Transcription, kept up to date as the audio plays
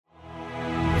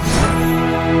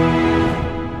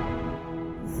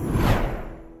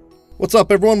What's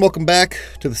up, everyone? Welcome back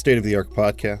to the State of the Arc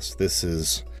podcast. This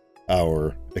is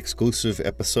our exclusive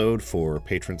episode for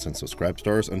patrons and subscribe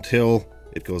stars until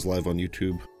it goes live on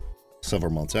YouTube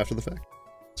several months after the fact.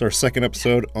 It's our second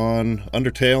episode on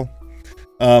Undertale.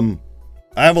 I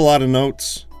have a lot of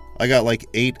notes. I got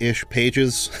like 8-ish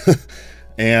pages,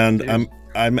 and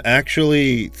I'm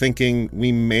actually thinking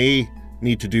we may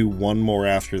need to do one more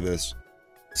after this,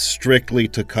 strictly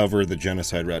to cover the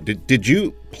genocide route. Did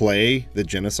you play the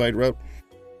genocide route?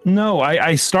 No,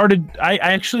 I started. I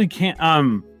actually can't.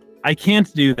 I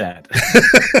can't do that.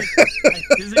 I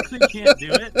physically can't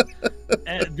do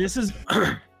it. This is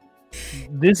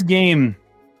this game.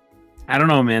 I don't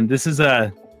know, man. This is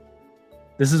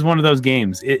one of those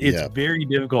games. It's very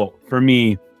difficult for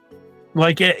me.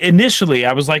 Like initially,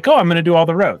 I was like, "Oh, I'm going to do all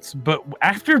the routes," but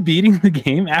after beating the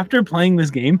game, after playing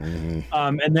this game,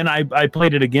 and then I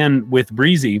played it again with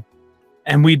Breezy,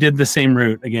 and we did the same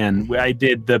route again. I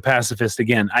did the pacifist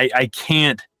again. I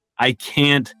can't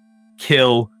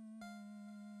kill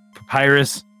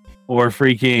Papyrus or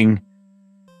freaking,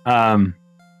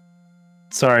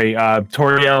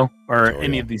 Toriel or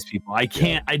any of these people. I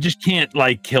can't. I just can't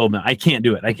like kill them. I can't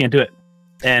do it. I can't do it.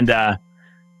 And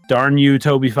darn you,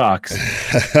 Toby Fox.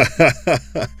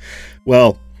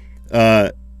 Well,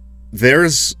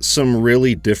 there's some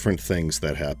really different things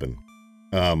that happen.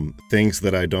 Things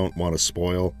that I don't want to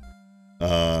spoil.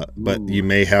 But you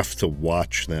may have to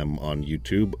watch them on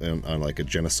YouTube and on like a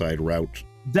genocide route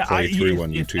playthrough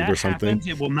on YouTube or something. Happens,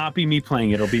 it will not be me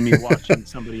playing it. It'll be me watching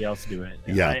somebody else do it.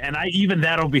 Yeah. Even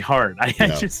that'll be hard. I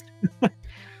just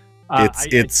I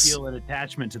feel an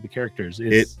attachment to the characters.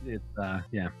 It's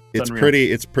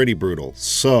pretty brutal.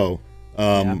 So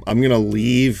I'm gonna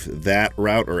leave that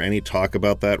route or any talk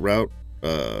about that route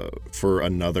for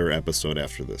another episode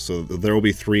after this. So there will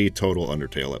be 3 total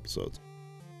Undertale episodes.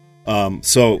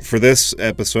 So for this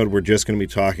episode, we're just going to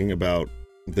be talking about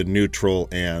the neutral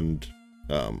and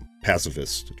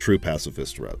true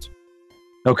pacifist routes.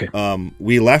 Okay.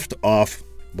 We left off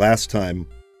last time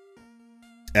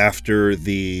after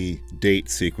the date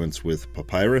sequence with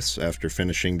Papyrus, after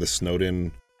finishing the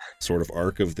Snowdin sort of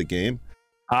arc of the game.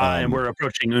 And we're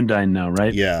approaching Undyne now,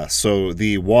 right? Yeah, so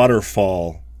the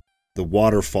waterfall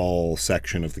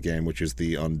section of the game, which is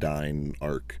the Undyne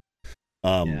arc.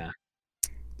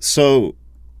 So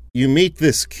you meet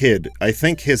this kid. I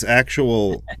think his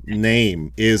actual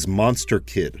name is Monster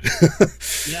Kid.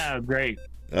 Yeah, great.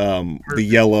 The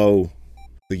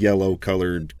yellow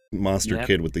colored monster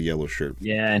kid with the yellow shirt.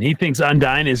 Yeah, and he thinks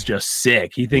Undyne is just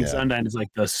sick. He thinks Undyne is like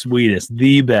the sweetest,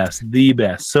 the best.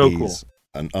 So He's cool.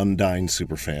 An Undyne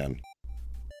super fan.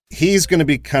 He's going to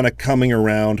be kind of coming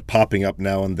around, popping up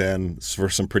now and then for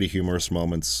some pretty humorous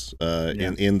moments.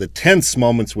 In the tense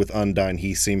moments with Undyne,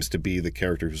 he seems to be the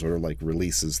character who sort of like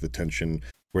releases the tension,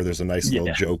 where there's a nice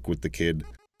little joke with the kid.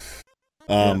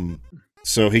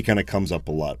 So he kind of comes up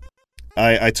a lot.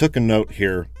 I took a note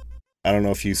here. I don't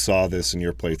know if you saw this in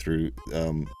your playthrough.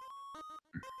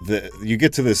 You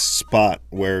get to this spot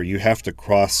where you have to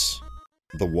cross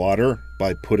the water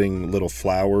by putting little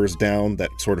flowers down that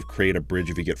sort of create a bridge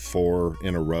if you get 4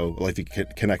 in a row. Like if you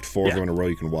connect 4 of them in a row,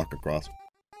 you can walk across.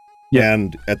 Yeah.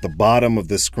 And at the bottom of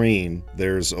the screen,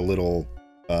 there's a little,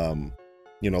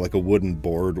 like a wooden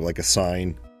board, like a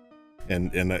sign.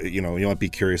 And you might be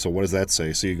curious, well, what does that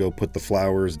say? So you go put the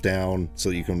flowers down so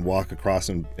that you can walk across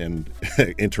and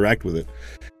interact with it.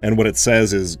 And what it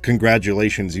says is,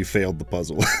 congratulations, you failed the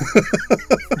puzzle.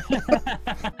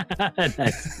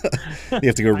 Nice. You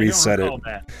have to go reset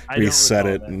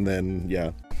it, and then,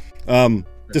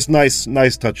 just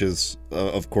nice touches,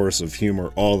 of course, of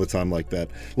humor all the time like that.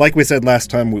 Like we said last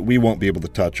time, we won't be able to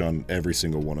touch on every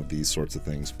single one of these sorts of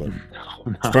things, but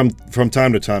from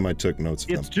time to time, I took notes of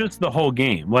them. It's just the whole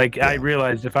game. I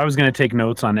realized if I was going to take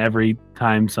notes on every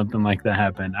time something like that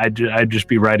happened, I'd just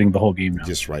be writing the whole game now.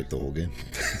 Just write the whole game.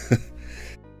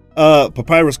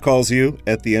 Papyrus calls you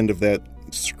at the end of that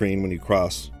screen when you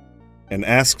cross and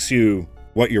asks you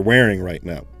what you're wearing right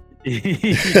now.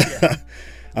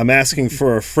 I'm asking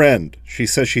for a friend. She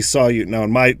says she saw you, now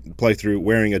in my playthrough,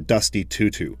 wearing a dusty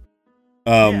tutu.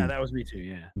 Yeah, that was me too,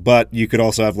 yeah. But you could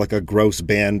also have like a gross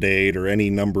Band-Aid or any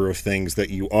number of things that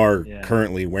you are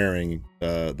currently wearing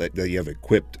that you have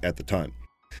equipped at the time.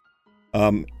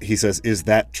 He says, is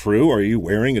that true? Are you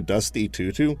wearing a dusty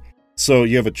tutu? So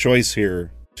you have a choice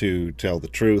here to tell the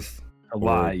truth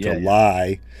or to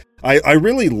lie. I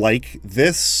really like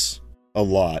this a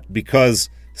lot because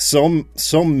so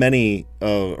many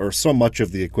or so much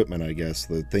of the equipment, I guess,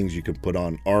 the things you can put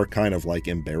on are kind of like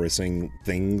embarrassing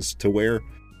things to wear.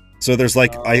 So there's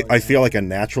like I yeah. feel like a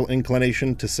natural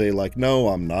inclination to say like, no,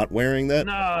 I'm not wearing that.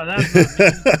 No, that's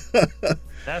not me.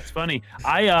 That's funny.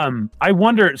 I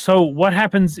wonder. So what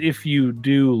happens if you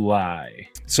do lie?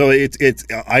 So it's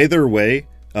either way,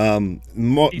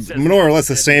 more or less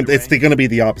the same. It's going to be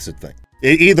the opposite thing.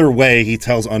 Either way, he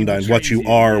tells Undyne what you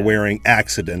are wearing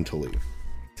accidentally.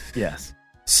 Yes.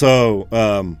 So,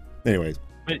 anyways.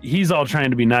 But he's all trying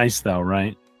to be nice, though,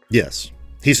 right? Yes.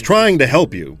 He's trying to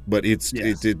help you, but it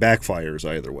backfires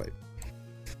either way.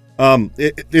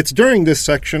 It's during this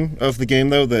section of the game,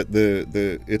 though, that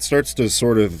it starts to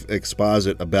sort of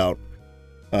exposit about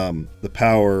the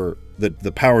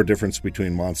power difference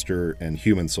between monster and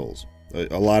human souls.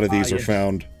 A lot of these are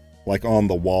found like on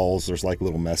the walls. There's like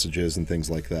little messages and things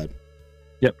like that.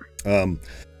 Yep.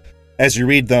 As you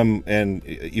read them and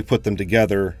you put them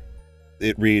together,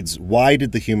 it reads, "Why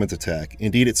did the humans attack?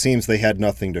 Indeed, it seems they had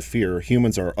nothing to fear.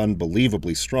 Humans are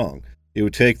unbelievably strong. It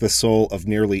would take the soul of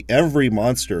nearly every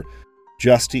monster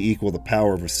just to equal the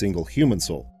power of a single human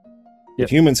soul. Yep. But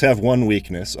humans have one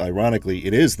weakness. Ironically,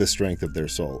 it is the strength of their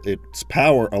soul. Its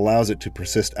power allows it to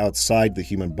persist outside the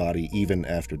human body even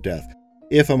after death.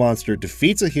 If a monster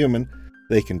defeats a human,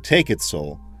 they can take its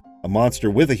soul. A monster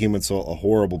with a human soul, a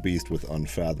horrible beast with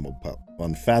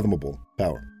unfathomable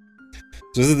power."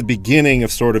 So this is the beginning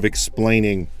of sort of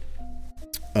explaining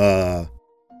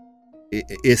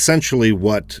essentially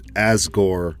what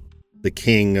Asgore, the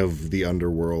king of the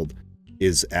underworld,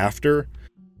 is after.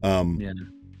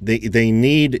 They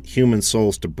need human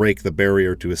souls to break the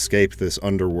barrier to escape this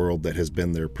underworld that has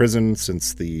been their prison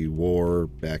since the war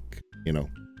back,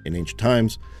 in ancient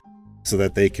times, so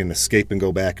that they can escape and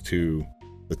go back to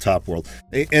the top world.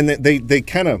 And they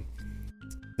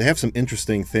have some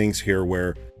interesting things here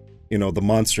where, the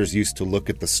monsters used to look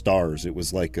at the stars. It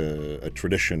was like a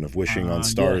tradition of wishing on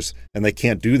stars, and they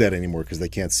can't do that anymore because they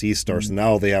can't see stars. Mm-hmm.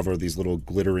 Now they have these little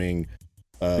glittering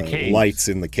lights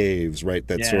in the caves, right?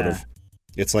 That sort of,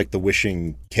 it's like the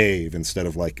wishing cave instead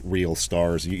of like real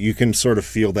stars. You can sort of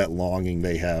feel that longing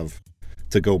they have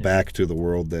to go back to the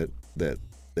world that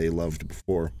they loved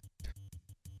before.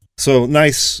 So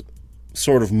nice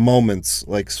sort of moments,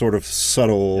 like sort of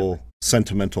subtle,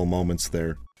 sentimental moments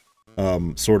there.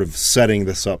 Sort of setting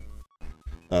this up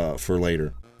for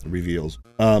later reveals.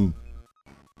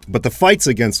 But the fights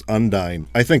against Undyne,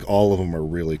 I think all of them are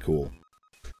really cool.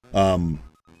 In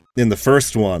the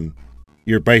first one,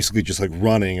 you're basically just like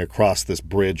running across this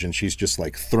bridge and she's just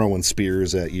like throwing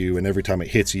spears at you, and every time it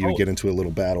hits you, you get into a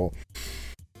little battle.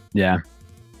 Yeah.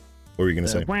 What were you going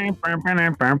to say?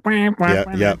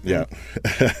 Yeah.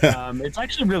 It's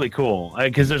actually really cool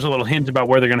because there's a little hint about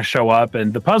where they're going to show up,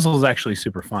 and the puzzle is actually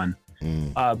super fun.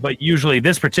 But usually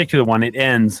this particular one, it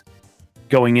ends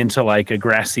going into like a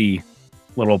grassy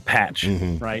little patch,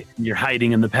 right? You're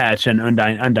hiding in the patch, and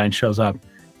Undyne shows up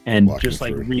and walking just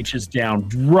like reaches down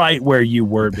right where you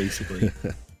were, basically,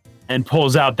 and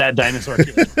pulls out that dinosaur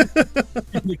kid.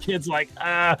 And the kid's like,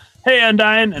 "Hey,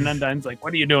 Undyne," and Undyne's like,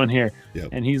 "What are you doing here?" Yep.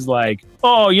 And he's like,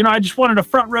 "Oh, I just wanted a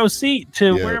front row seat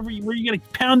to where you gonna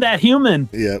pound that human."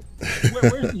 Yep.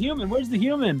 Where's the human? Where's the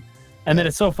human? And then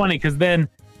it's so funny because then,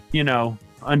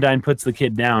 Undyne puts the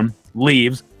kid down,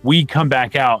 leaves. We come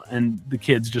back out, and the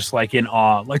kid's just like in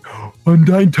awe, like,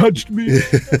 "Undyne touched me."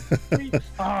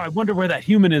 I wonder where that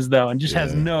human is, though, and just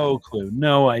has no clue,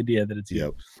 no idea that it's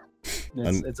you.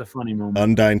 It's a funny moment.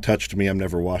 Undyne touched me. I'm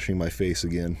never washing my face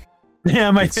again.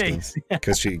 Yeah, my face.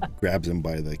 Because she grabs him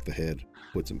by like the head,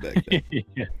 puts him back down.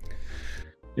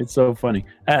 It's so funny.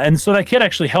 And so that kid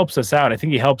actually helps us out. I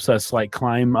think he helps us like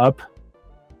climb up.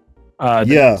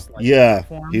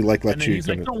 Platform. He like lets you. He's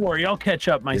like, "Don't worry, I'll catch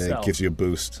up myself." Yeah, it gives you a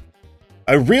boost.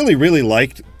 I really, really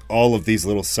liked all of these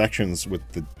little sections with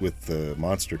the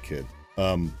monster kid.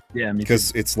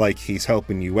 Because it's like he's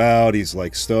helping you out. He's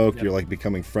like stoked. You're like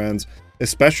becoming friends.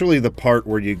 Especially the part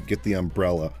where you get the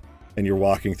umbrella and you're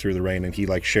walking through the rain, and he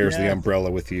like shares the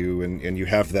umbrella with you, and you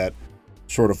have that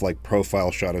sort of like profile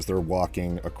shot as they're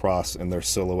walking across, and they're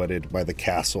silhouetted by the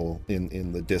castle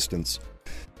in the distance.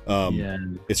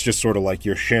 It's just sort of like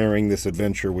you're sharing this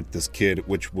adventure with this kid,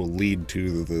 which will lead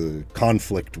to the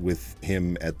conflict with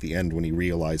him at the end when he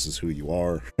realizes who you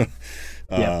are.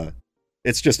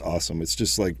 It's just awesome. It's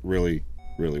just like really,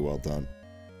 really well done.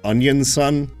 Onion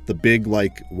Sun, the big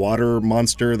like water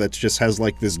monster that just has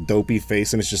like this dopey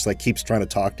face, and it's just like keeps trying to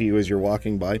talk to you as you're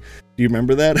walking by. Do you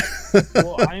remember that?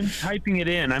 Well, I'm typing it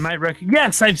in. I might recognize.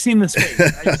 Yes, I've seen this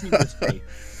face.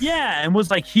 Yeah, and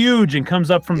was like huge and comes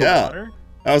up from the water.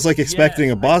 I was like expecting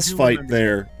a boss fight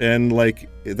there, and like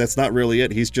that's not really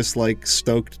it. He's just like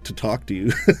stoked to talk to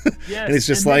you. And he's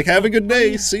just like, "Have a good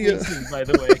day, see ya." By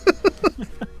the way.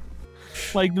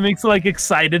 like makes like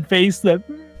excited face that,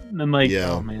 and I'm like,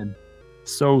 Yeah. oh man,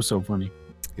 so funny.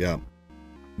 Yeah.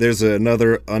 There's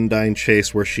another Undyne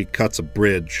chase where she cuts a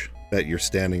bridge that you're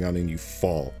standing on and you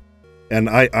fall. And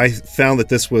I found that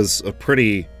this was a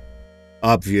pretty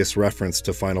obvious reference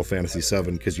to Final Fantasy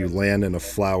VII because you land in a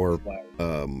flower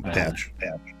patch.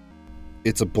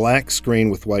 It's a black screen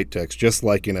with white text, just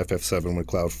like in FF7 when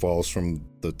Cloud falls from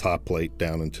the top plate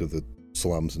down into the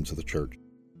slums, into the church.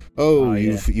 Oh,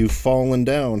 you've fallen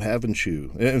down, haven't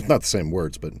you? It's not the same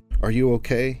words, but are you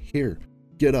okay? Here,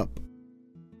 get up.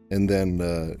 And then,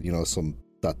 some ...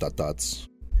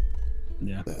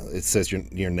 Yeah. It says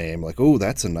your name, like, oh,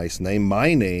 that's a nice name.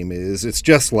 My name is... It's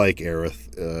just like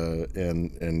Aerith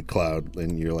and Cloud,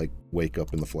 and you're like, wake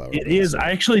up in the flower. It is.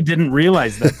 I actually didn't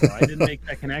realize that, though. I didn't make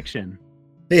that connection.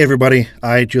 Hey, everybody.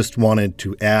 I just wanted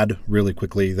to add really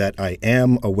quickly that I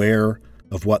am aware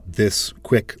of what this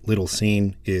quick little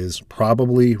scene is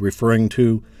probably referring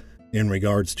to in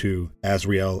regards to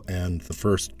Azrael and the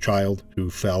first child who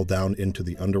fell down into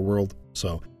the underworld.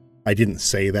 So I didn't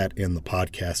say that in the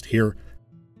podcast here,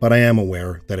 but I am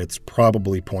aware that it's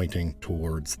probably pointing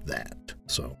towards that.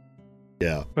 So,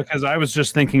 yeah. Because I was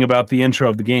just thinking about the intro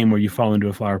of the game where you fall into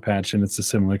a flower patch and it's a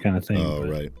similar kind of thing. Oh,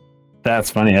 right.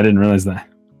 That's funny. I didn't realize that.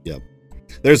 Yep.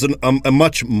 There's a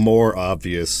much more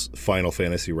obvious Final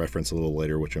Fantasy reference a little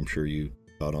later, which I'm sure you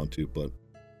caught on to, but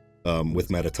with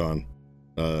Mettaton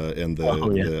and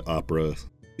the opera,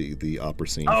 the opera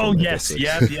scene. Oh, yes.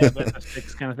 Yeah. That's a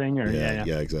six kind of thing. Or,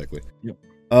 yeah, exactly. Yep.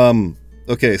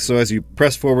 Okay, so as you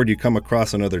press forward, you come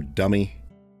across another dummy.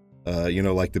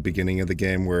 Like the beginning of the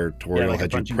game where Toriel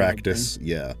had you practice.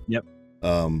 Yeah. Yep.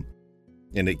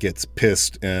 And it gets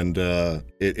pissed, and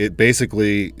it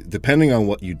basically, depending on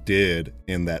what you did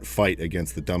in that fight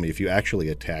against the dummy, if you actually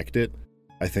attacked it,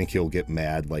 I think he'll get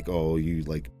mad, like, oh, you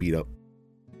like beat up,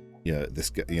 this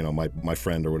guy, my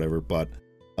friend or whatever. But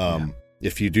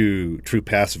if you do true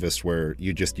pacifist, where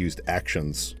you just used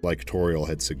actions like Toriel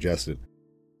had suggested,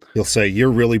 he'll say, you're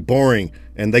really boring,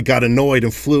 and they got annoyed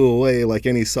and flew away like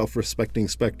any self-respecting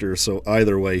specter. So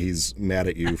either way, he's mad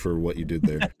at you for what you did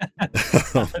there.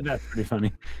 That's pretty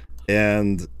funny.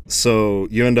 And so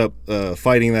you end up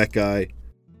fighting that guy,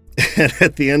 and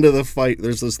at the end of the fight,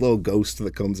 there's this little ghost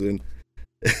that comes in.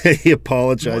 He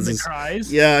apologizes. The one that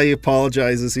cries? Yeah, he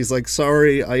apologizes. He's like,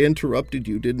 sorry, I interrupted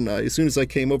you, didn't I? As soon as I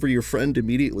came over, your friend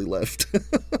immediately left.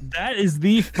 That is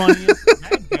the funniest.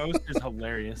 That ghost is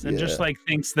hilarious. And just like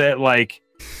thinks that like,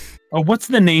 oh, what's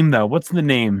the name though? What's the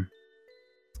name?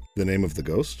 The name of the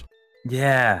ghost?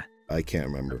 Yeah. I can't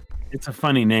remember. It's a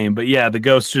funny name, but yeah, the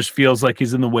ghost just feels like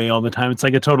he's in the way all the time. It's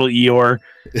like a total Eeyore.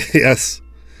 Yes.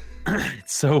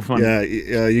 It's so funny.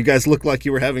 Yeah, you guys look like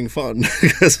you were having fun.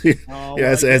 As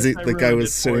the guy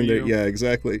was sitting there. Yeah,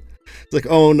 exactly. It's like,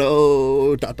 oh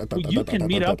no. You can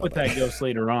meet up with that ghost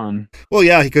later on. Well,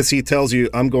 yeah, because he tells you,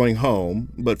 I'm going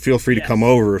home, but feel free to come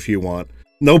over if you want.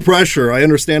 No pressure. I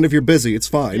understand if you're busy. It's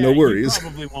fine. No worries. He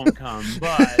probably won't come,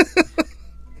 but...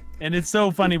 And it's so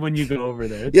funny when you go over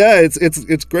there. Yeah,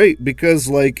 it's great because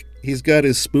like he's got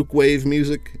his spook wave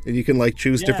music, and you can like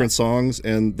choose different songs,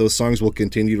 and those songs will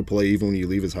continue to play even when you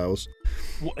leave his house.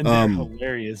 Well, and they're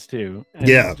hilarious too. And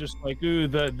it's just like, ooh,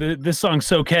 this song's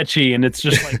so catchy, and it's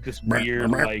just like this weird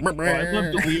like. I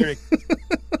love the lyric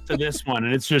to this one,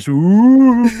 and it's just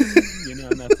ooh,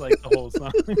 and that's like the whole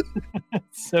song.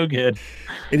 It's so good.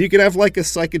 And you can have like a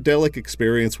psychedelic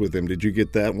experience with him. Did you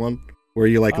get that one? Where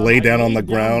you like lay down on the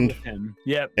ground,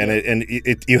 yep, and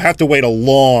you have to wait a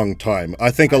long time.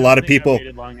 I think a lot of people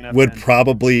would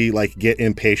probably like get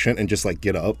impatient and just like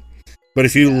get up. But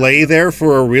if you lay there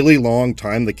for a really long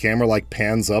time, the camera like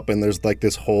pans up and there's like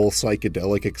this whole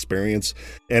psychedelic experience,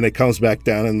 and it comes back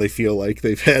down and they feel like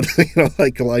they've had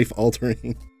like life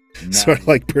altering sort of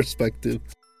like perspective.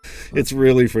 It's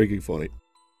really freaking funny.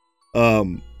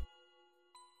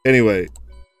 Anyway.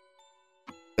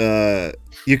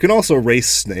 You can also race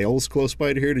snails close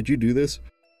by to here. Did you do this?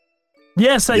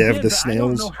 Yes, I did. Have the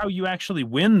snails. I don't know how you actually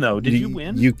win, though. Did you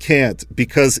win? You can't,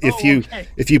 because if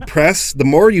you press, the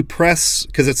more you press,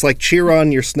 because it's like cheer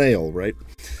on your snail, right?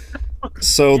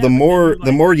 So the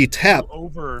more you tap,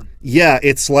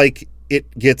 it's like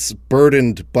it gets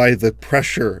burdened by the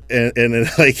pressure, and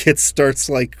it starts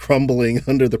like crumbling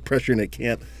under the pressure, and it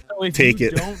can't. If take you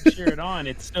it. Don't cheer it on,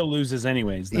 it still loses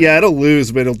anyways. Though. Yeah, it'll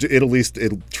lose, but it'll at least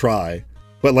try.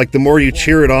 But like the more you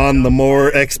cheer it on, the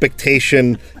more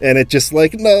expectation, and it just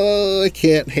like, no, I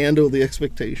can't handle the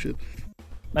expectation.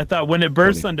 I thought when it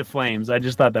bursts into flames, I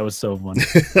just thought that was so funny.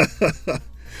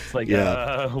 It's like,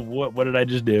 what did I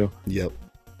just do? Yep.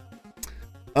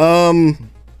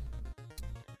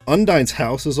 Undyne's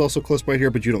house is also close by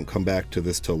here, but you don't come back to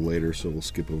this till later, so we'll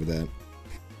skip over that.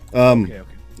 Okay.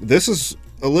 This is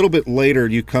a little bit later.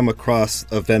 You come across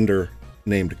a vendor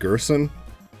named Gerson,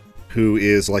 who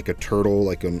is like a turtle,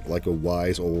 like a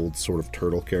wise old sort of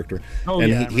turtle character. Oh,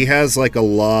 and yeah. he has like a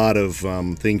lot of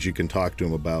things you can talk to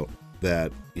him about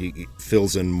that he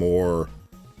fills in more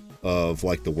of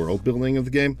like the world building of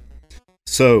the game.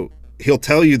 So he'll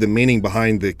tell you the meaning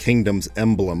behind the kingdom's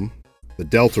emblem, the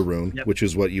Delta Rune, Yep. which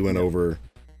is what you went over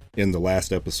in the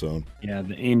last episode. Yeah,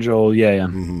 the angel. Yeah.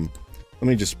 Mm-hmm. Let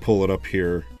me just pull it up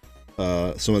here.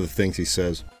 Some of the things he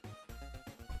says.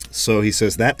 So he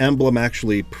says that emblem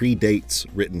actually predates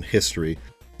written history.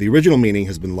 The original meaning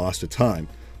has been lost to time.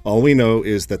 All we know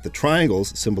is that the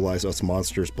triangles symbolize us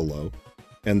monsters below,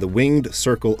 and the winged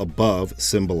circle above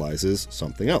symbolizes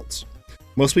something else.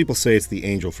 Most people say it's the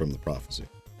angel from the prophecy.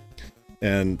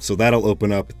 And so that'll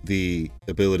open up the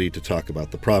ability to talk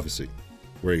about the prophecy,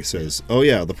 where he says, oh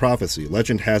yeah, the prophecy.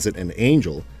 Legend has it an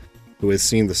angel who has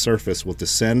seen the surface will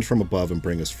descend from above and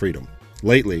bring us freedom.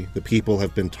 Lately, the people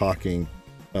have been taking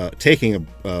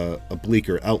a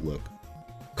bleaker outlook,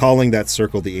 calling that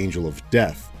circle the angel of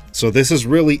death. So this is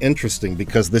really interesting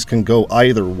because this can go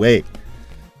either way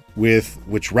with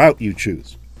which route you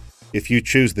choose. If you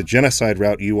choose the genocide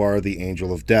route, you are the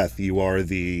angel of death. You are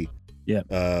the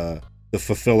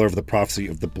fulfiller of the prophecy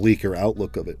of the bleaker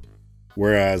outlook of it.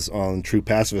 Whereas on true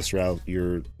pacifist route,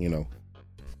 you're,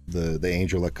 the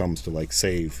angel that comes to like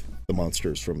save the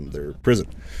monsters from their prison.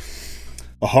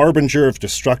 A harbinger of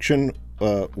destruction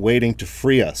waiting to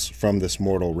free us from this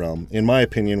mortal realm. In my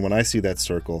opinion, when I see that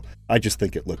circle, I just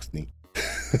think it looks neat.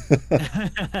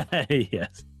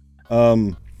 Yes.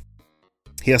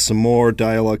 He has some more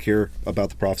dialogue here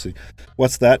about the prophecy.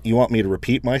 What's that? You want me to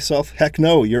repeat myself? Heck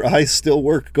no, your eyes still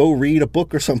work. Go read a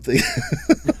book or something.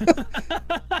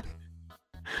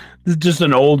 This is just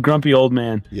an old, grumpy old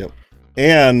man. Yep.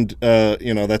 And,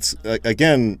 that's,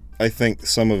 again, I think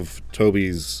some of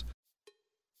Toby's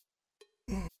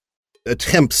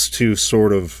attempts to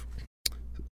sort of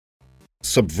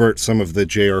subvert some of the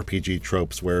JRPG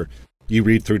tropes where you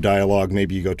read through dialogue,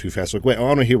 maybe you go too fast. Like, wait, I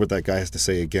want to hear what that guy has to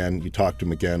say again. You talk to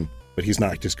him again, but he's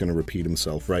not just going to repeat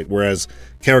himself, right? Whereas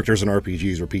characters in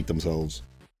RPGs repeat themselves.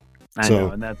 I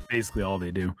know, and that's basically all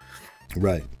they do.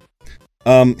 Right.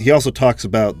 He also talks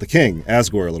about the king,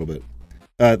 Asgore, a little bit.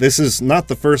 This is not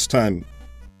the first time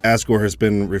Asgore has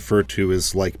been referred to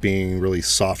as like being really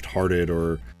soft-hearted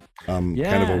or kind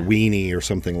of a weenie or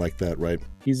something like that, right?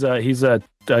 He's a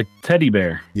teddy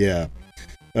bear. Yeah.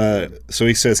 So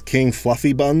he says, King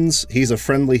Fluffy Buns, he's a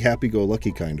friendly,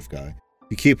 happy-go-lucky kind of guy.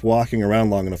 You keep walking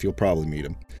around long enough, you'll probably meet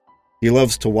him. He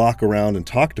loves to walk around and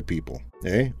talk to people.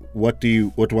 What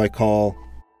do I call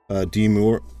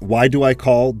Dreamoor? Why do I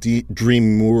call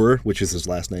Dreamoor, which is his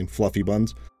last name, Fluffy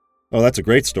Buns? Oh, that's a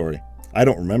great story. I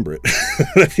don't remember it.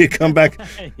 But if you come back,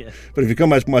 Yeah. but if you come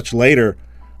back much later,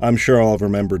 I'm sure I'll have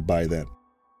remembered by then.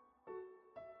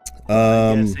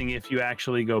 I'm guessing if you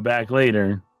actually go back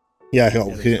later. Yeah, he'll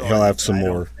have some I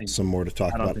more don't to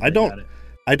talk about. think I they got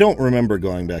it. don't remember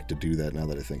going back to do that now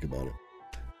that I think about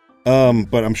it.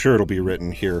 But I'm sure it'll be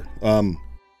written here. Then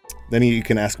you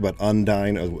can ask about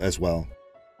Undyne as well.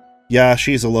 Yeah,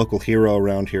 she's a local hero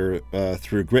around here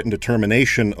through grit and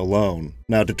determination alone.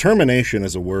 Now, determination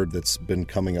is a word that's been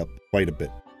coming up quite a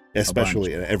bit,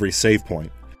 especially at every save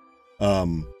point.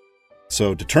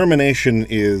 So determination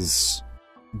is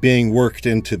being worked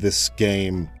into this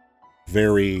game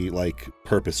very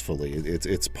purposefully.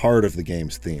 It's part of the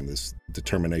game's theme, this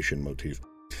determination motif.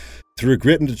 Through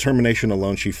grit and determination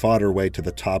alone, she fought her way to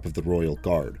the top of the Royal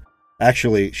Guard.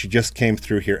 Actually, she just came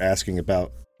through here asking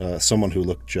about someone who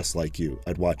looked just like you.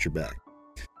 I'd watch your back.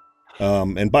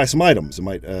 And buy some items. It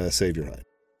might save your hide.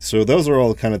 So those are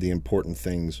all kind of the important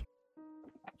things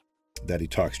that he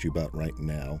talks to you about right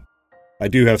now. I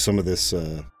do have some of this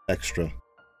extra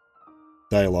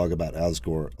dialogue about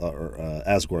Asgore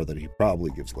that he probably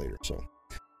gives later. So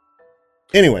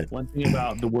anyway, one thing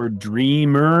about the word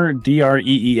dreamer,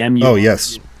 DREEMU. Oh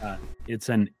yes, it's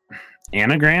an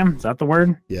anagram. Is that the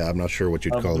word? Yeah, I'm not sure what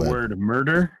you'd call the that. Word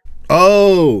murder.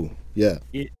 Oh yeah.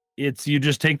 It's you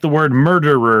just take the word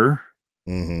murderer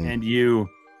mm-hmm. and you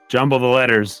jumble the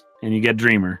letters and you get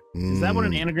dreamer. Is that what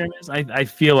an anagram is? I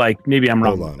feel like maybe I'm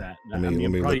wrong with that. Let me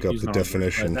look up the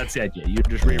definition. That's the idea. You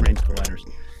just rearrange the letters.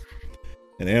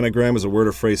 An anagram is a word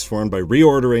or phrase formed by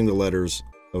reordering the letters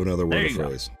of another word or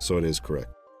phrase. So it is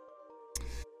correct.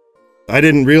 I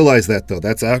didn't realize that, though.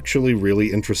 That's actually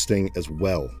really interesting as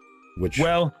well.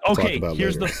 Okay,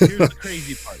 here's the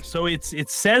crazy part. So it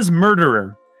says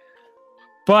murderer,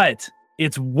 but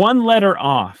it's one letter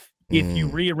off. if you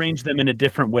rearrange them in a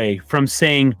different way from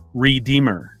saying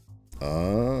Redeemer.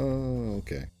 Oh,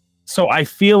 okay. So I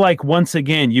feel like once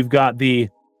again you've got the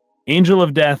Angel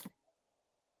of Death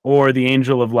or the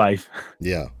Angel of Life.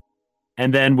 Yeah.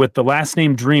 And then with the last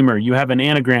name Dreamer, you have an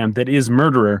anagram that is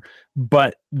murderer,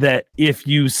 but that if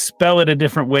you spell it a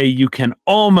different way, you can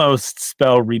almost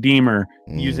spell Redeemer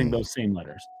using those same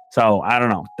letters. So I don't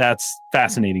know. That's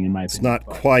fascinating in my opinion. It's not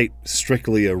quite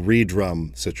strictly a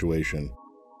redrum situation.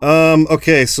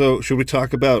 Okay, so should we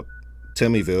talk about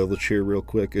Temmie Village here real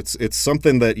quick? It's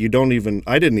something that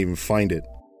I didn't even find it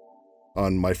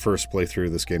on my first playthrough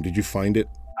of this game. Did you find it?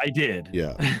 I did.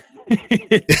 Yeah.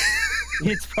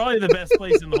 It's probably the best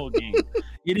place in the whole game.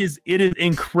 It is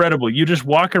incredible. You just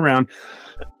walk around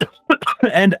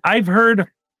and I've heard,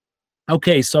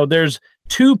 okay, so there's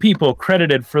 2 people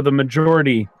credited for the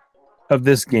majority of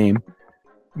this game.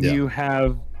 Yeah. You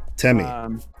have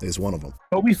Temmie is one of them.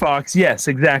 Toby Fox, yes,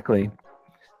 exactly.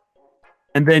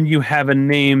 And then you have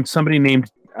somebody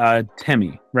named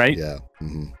Temmie, right? Yeah.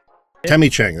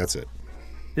 Temmie Chang, that's it.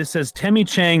 This says Temmie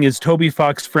Chang is Toby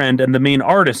Fox's friend and the main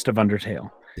artist of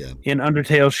Undertale. Yeah. In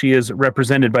Undertale, she is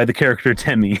represented by the character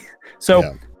Temmie. So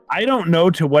Yeah. I don't know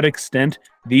to what extent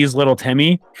these little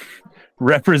Temmie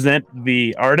represent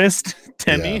the artist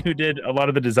Temmie, who did a lot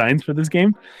of the designs for this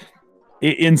game.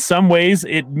 In some ways,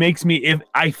 it makes me,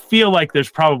 I feel like there's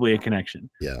probably a connection.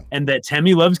 Yeah. And that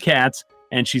Temmie loves cats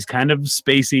and she's kind of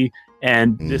spacey.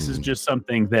 And this is just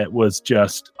something that was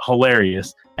just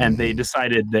hilarious. And they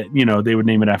decided that, they would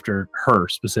name it after her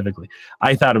specifically.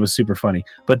 I thought it was super funny.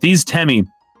 But these Temmie,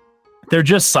 they're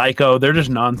just psycho. They're just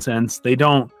nonsense. They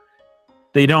don't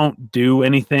do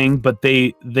anything, but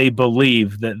they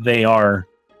believe that they are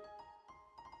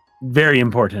very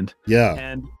important. Yeah.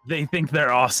 And they think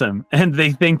they're awesome. And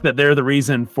they think that they're the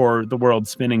reason for the world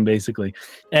spinning, basically.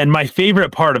 And my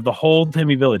favorite part of the whole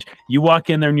Temmie Village, you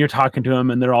walk in there and you're talking to them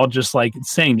and they're all just like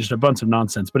saying just a bunch of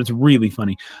nonsense, but it's really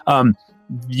funny.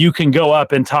 You can go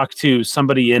up and talk to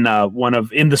somebody in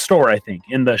the store, I think,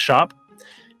 in the shop.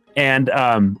 And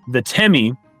the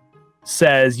Temmie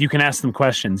says you can ask them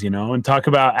questions, and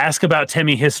ask about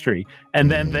Temmie history. And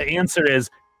then the answer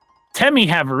is, Temmie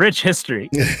have a rich history.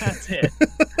 That's it.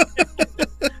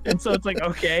 And so it's like,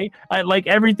 okay, I like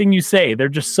everything you say. They're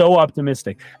just so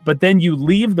optimistic. But then you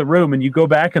leave the room and you go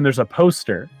back and there's a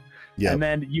poster. Yep. And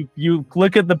then you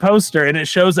look at the poster and it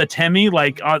shows a Temmie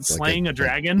slaying a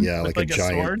dragon with like a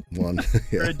sword one.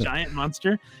 or a giant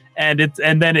monster. And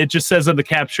then it just says on the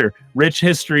capture, "Rich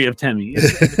history of Temmie."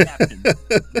 It's the caption.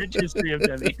 Rich history of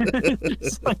Temmie.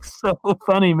 It's like so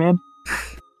funny, man.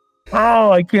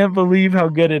 Oh, I can't believe how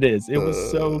good it is. It was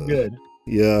so good.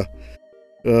 Yeah.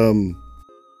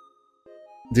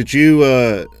 Did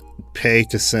you pay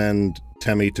to send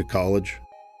Temmie to college?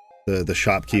 The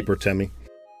shopkeeper Temmie?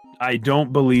 I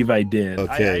don't believe I did.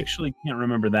 Okay. I actually can't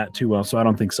remember that too well, so I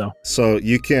don't think so. So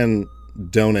you can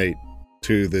donate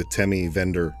to the Temmie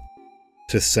vendor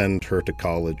to send her to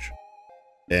college.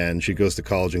 And she goes to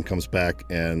college and comes back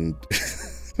and...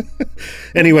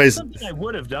 Anyways, something I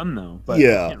would have done though, but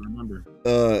yeah, I can't remember.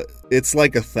 It's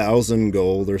like 1,000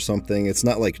 gold or something. It's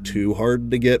not like too hard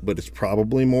to get, but it's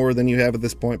probably more than you have at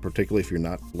this point, particularly if you're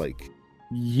not like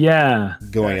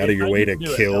going out of your way to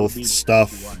kill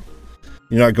stuff.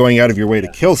 You're not going out of your way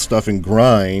to kill stuff and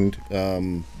grind.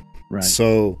 Right.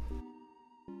 So,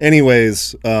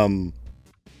 anyways,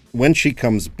 when she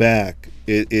comes back,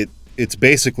 it's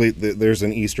basically, there's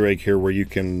an Easter egg here where you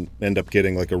can end up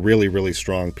getting like a really, really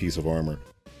strong piece of armor.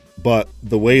 But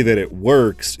the way that it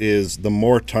works is the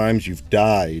more times you've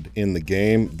died in the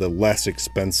game, the less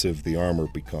expensive the armor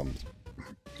becomes.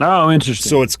 Oh, interesting.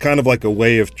 So it's kind of like a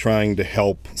way of trying to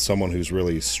help someone who's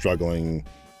really struggling,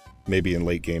 maybe in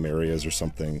late game areas or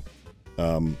something.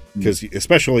 Because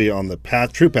especially on the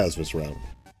true pacifist route,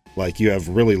 like you have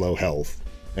really low health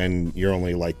and you're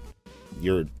only like,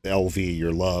 your LV,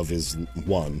 your love is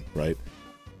 1, right?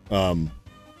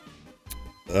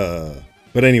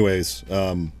 But anyways,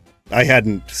 I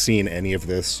hadn't seen any of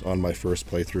this on my first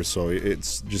playthrough, so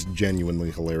it's just genuinely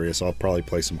hilarious. I'll probably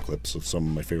play some clips of some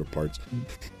of my favorite parts.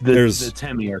 The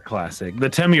Temmie are classic. The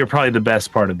Temmie are probably the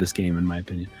best part of this game, in my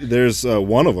opinion. There's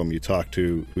one of them you talk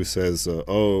to who says,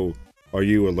 "Oh, are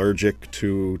you allergic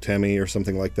to Temmie?" or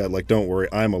something like that. Like, don't worry,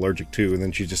 I'm allergic too. And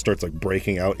then she just starts like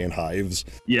breaking out in hives.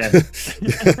 Yeah.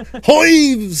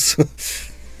 Hives!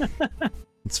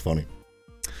 It's funny.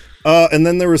 And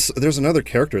then there's another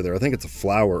character there. I think it's a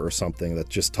flower or something that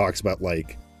just talks about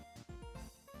like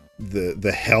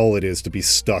the hell it is to be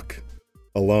stuck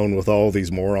alone with all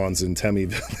these morons in Temmie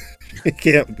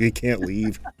Village. He can't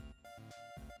leave.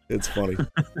 It's funny.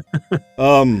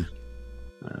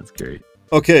 That's great.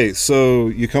 Okay, so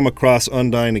you come across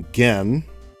Undyne again.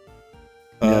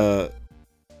 Yeah.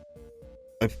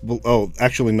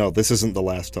 Actually, no, this isn't the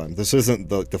last time. This isn't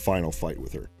the final fight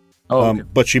with her. Oh, okay.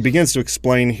 But she begins to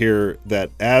explain here that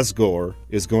Asgore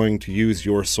is going to use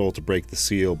your soul to break the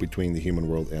seal between the human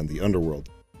world and the underworld.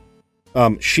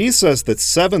 She says that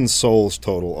 7 souls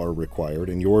total are required,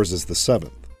 and yours is the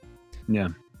 7th. Yeah.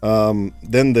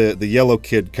 Then the yellow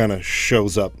kid kind of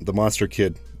shows up, the monster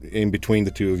kid, in between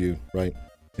the two of you, right?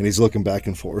 And he's looking back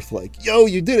and forth like, yo,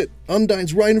 you did it.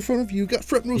 Undyne's right in front of you. You got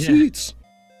front row seats.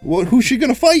 Who's she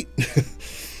going to fight?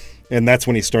 And that's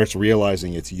when he starts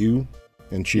realizing it's you.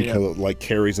 And she kind of like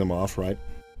carries him off, right?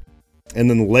 And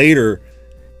then later,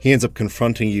 he ends up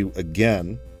confronting you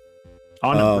again.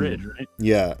 On a bridge, right?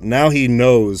 Yeah. Now he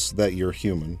knows that you're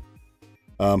human.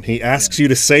 He asks you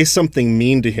to say something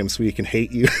mean to him so he can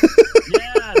hate you.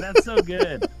 Yeah, that's so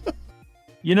good.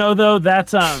 You know, though,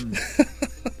 that's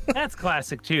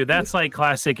classic too. That's like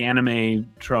classic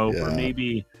anime trope, or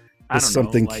maybe I don't know,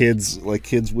 something kids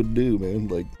would do, man.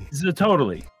 Like, so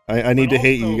totally. I need to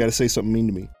hate you. You got to say something mean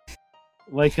to me.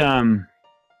 Like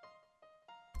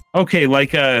okay,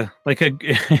 like a like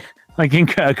in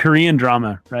a Korean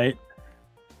drama, right?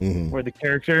 Mm-hmm. Where the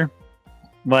character,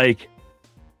 like,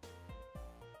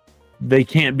 they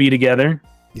can't be together.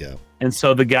 Yeah. And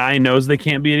so the guy knows they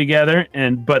can't be together,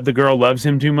 but the girl loves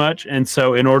him too much, and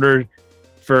so in order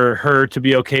for her to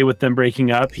be okay with them breaking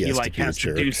up, he has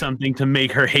to do something to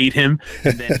make her hate him,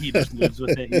 and then he just lives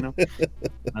with it, you know?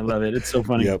 I love it. It's so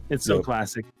funny. It's so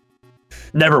classic.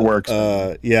 Never works.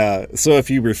 Yeah. So if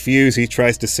you refuse, he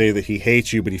tries to say that he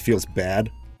hates you, but he feels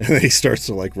bad, and then he starts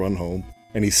to like run home,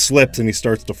 and he slips and he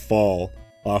starts to fall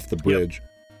off the bridge.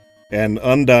 And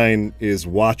Undyne is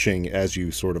watching as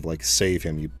you sort of like save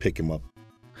him. You pick him up.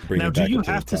 Now, do you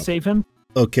have to save him?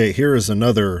 Okay, here is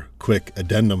another quick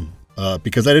addendum,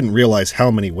 because I didn't realize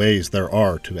how many ways there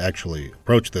are to actually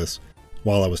approach this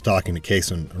while I was talking to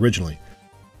Kason originally.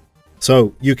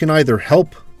 So you can either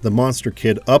help the monster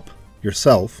kid up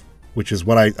yourself, which is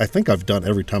what I think I've done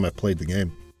every time I've played the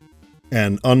game,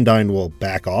 and Undyne will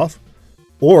back off,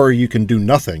 or you can do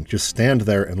nothing, just stand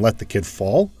there and let the kid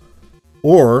fall,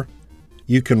 or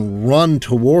you can run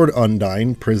toward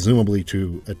Undyne, presumably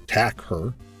to attack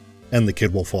her, and the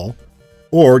kid will fall.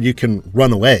 Or you can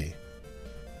run away,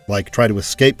 like try to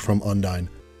escape from Undyne,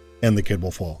 and the kid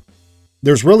will fall.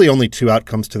 There's really only 2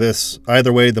 outcomes to this.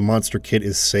 Either way, the monster kid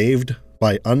is saved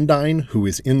by Undyne, who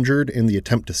is injured in the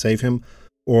attempt to save him,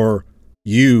 or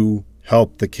you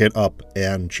help the kid up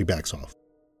and she backs off.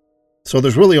 So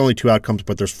there's really only 2 outcomes,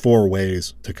 but there's 4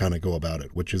 ways to kind of go about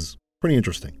it, which is pretty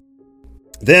interesting.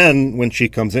 Then, when she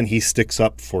comes in, he sticks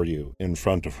up for you in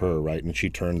front of her, right? And she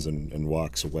turns and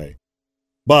walks away.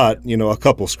 But, you know, a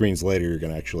couple screens later, you're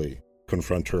going to actually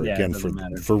confront her again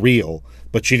for real.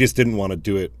 But she just didn't want to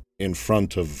do it in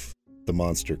front of the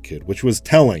monster kid, which was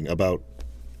telling about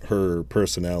her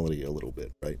personality a little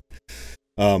bit, right?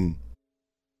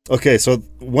 Okay, so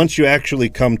once you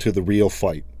actually come to the real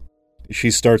fight,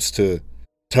 she starts to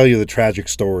tell you the tragic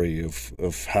story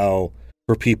of how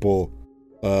her people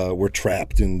were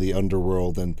trapped in the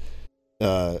underworld, and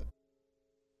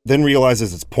then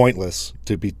realizes it's pointless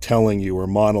to be telling you or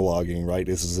monologuing, right?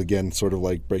 This is, again, sort of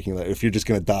like breaking that, if you're just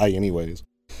going to die anyways.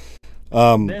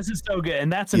 This is so good,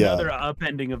 and that's another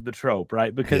upending of the trope,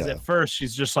 right? Because at first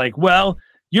she's just like, well,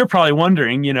 you're probably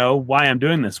wondering, you know, why I'm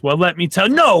doing this. Well, let me tell.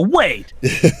 No, wait.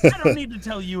 I don't need to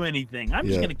tell you anything. I'm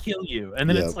just going to kill you. And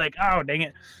then it's like, oh, dang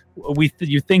it.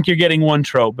 You think you're getting one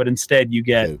trope, but instead you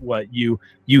get what you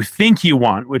think you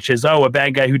want, which is, a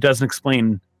bad guy who doesn't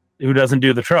explain, who doesn't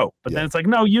do the trope. But then it's like,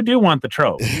 no, you do want the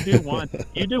trope.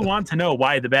 You do want to know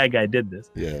why the bad guy did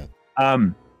this. Yeah.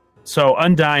 So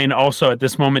Undyne also at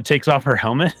this moment takes off her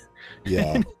helmet.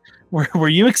 Yeah. Were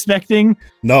you expecting?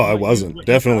 No, I wasn't.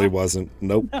 Definitely wasn't.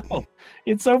 Nope. No.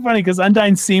 It's so funny because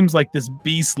Undyne seems like this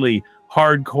beastly,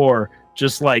 hardcore,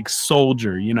 just like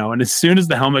soldier, you know. And as soon as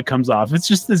the helmet comes off, it's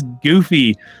just this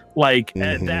goofy, like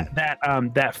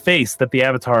that face that the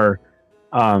avatar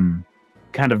kind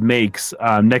of makes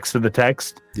next to the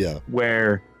text. Yeah.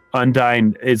 Where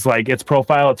Undyne is like, its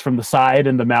profile, it's from the side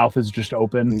and the mouth is just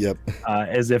open. Yep.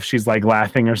 As if she's like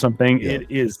laughing or something. Yep. It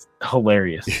is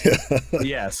hilarious.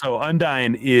 Yeah. So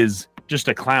Undyne is just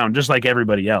a clown, just like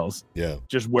everybody else. Yeah.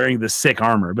 Just wearing the sick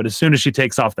armor. But as soon as she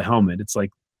takes off the helmet, it's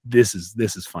like, this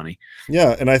is funny.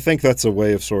 Yeah. And I think that's a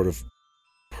way of sort of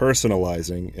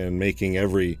personalizing and making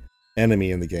every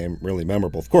enemy in the game really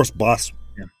memorable. Of course,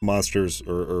 monsters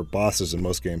or bosses in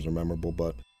most games are memorable,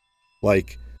 but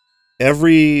like,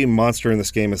 every monster in this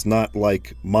game is not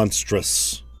like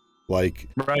monstrous. Like,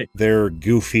 they're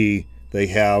goofy. They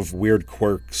have weird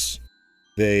quirks.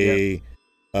 They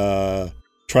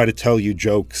try to tell you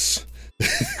jokes.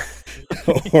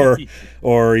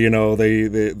 or you know,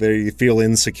 they feel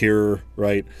insecure,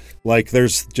 right? Like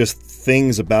there's just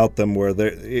things about them where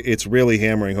it's really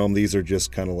hammering home these are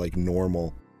just kind of like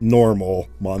normal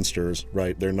monsters,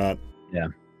 right? They're not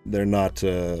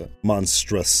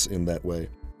monstrous in that way,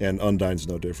 and Undyne's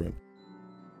no different.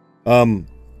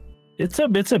 It's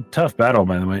a tough battle,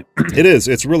 by the way. It is.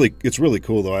 It's really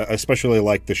cool though. I especially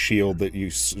like the shield that you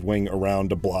swing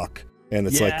around to block. And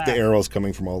it's like the arrows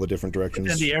coming from all the different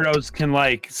directions. And the arrows can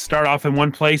like start off in one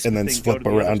place and then flip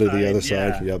around to the other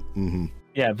side. Yep. Mm-hmm.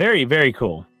 Yeah, very, very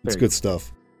cool. It's good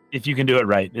stuff. If you can do it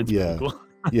right, it's pretty cool.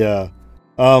 Yeah.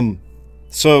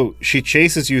 So she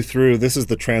chases you through. This is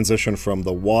the transition from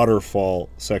the waterfall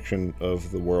section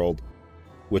of the world,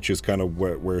 which is kind of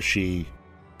where she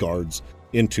guards,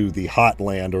 into the hot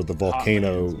land or the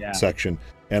volcano section,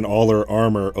 and all her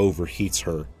armor overheats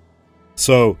her.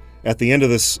 So at the end of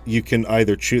this, you can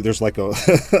either choose. There's like a,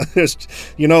 there's,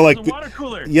 you know, like the water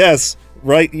cooler. Yes,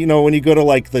 right. You know, when you go to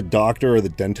like the doctor or the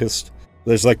dentist,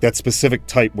 there's like that specific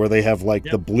type where they have like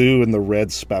the blue and the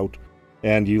red spout,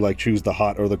 and you like choose the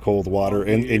hot or the cold water,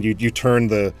 and you turn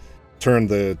the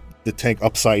tank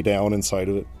upside down inside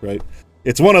of it. Right.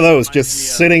 It's one of those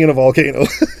just sitting in a volcano.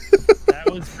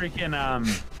 That was freaking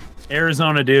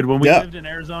Arizona, dude. When we lived in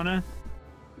Arizona.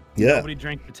 Yeah. Nobody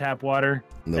drank the tap water.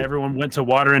 Nope. Everyone went to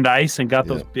water and ice and got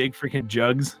those big freaking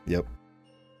jugs. Yep.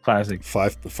 Classic.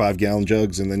 5-gallon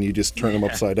jugs, and then you just turn them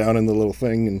upside down in the little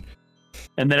thing,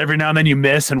 and then every now and then you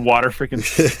miss and water freaking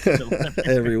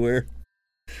everywhere.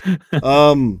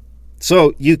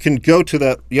 So you can go to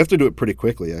that. You have to do it pretty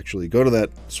quickly, actually. Go to that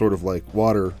sort of like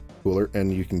water cooler,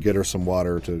 and you can get her some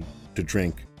water to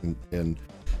drink, and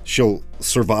she'll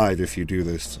survive if you do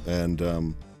this.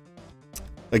 And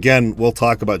again, we'll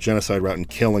talk about Genocide Route and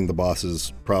killing the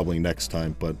bosses probably next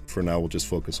time, but for now we'll just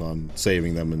focus on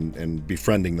saving them and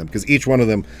befriending them, because each one of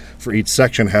them for each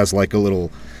section has like a little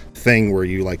thing where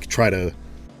you like try to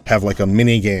have like a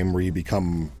mini game where you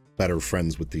become better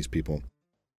friends with these people.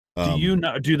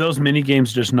 Do those mini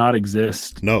games just not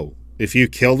exist? No. If you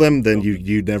kill them, then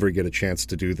you never get a chance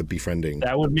to do the befriending.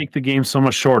 That would make the game so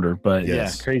much shorter, but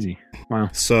yes. Yeah, crazy. Wow.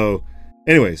 So,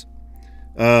 anyways,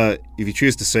 if you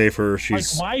choose to save her,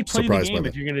 she's why play surprised the game by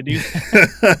if you're going to do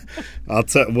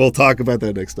that? We'll talk about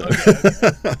that next time.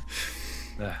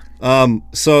 Okay.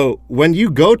 So when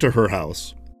you go to her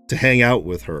house to hang out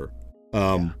with her,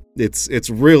 it's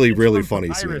really funny.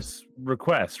 Papyrus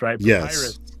request, right?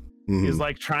 Yes. Papyrus is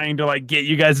like trying to like get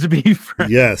you guys to be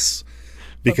friends. Yes.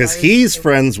 Because he's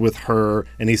friends with her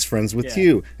and he's friends with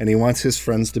you, and he wants his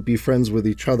friends to be friends with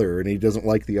each other, and he doesn't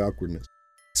like the awkwardness.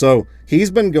 So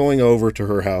he's been going over to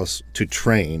her house to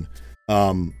train,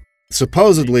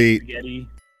 supposedly,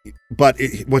 but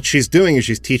what she's doing is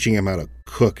she's teaching him how to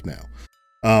cook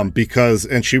now, because,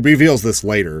 and she reveals this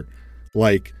later,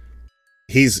 like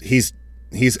he's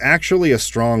actually a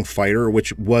strong fighter,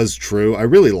 which was true. I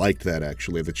really liked that,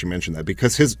 actually, that you mentioned that,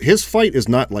 because his fight is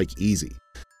not like easy.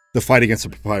 The fight against the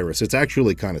Papyrus, it's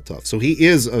actually kind of tough. So he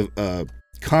is a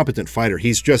competent fighter.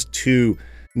 He's just too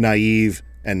naive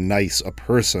and nice a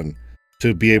person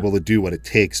to be able to do what it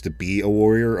takes to be a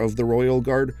warrior of the Royal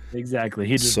Guard. Exactly.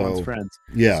 He just wants friends.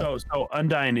 Yeah. So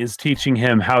Undyne is teaching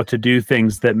him how to do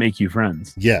things that make you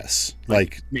friends. Yes.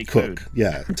 Like cook. Food.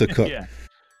 Yeah, to cook. Yeah.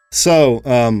 So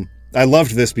I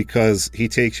loved this because he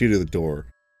takes you to the door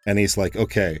and he's like,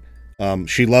 okay,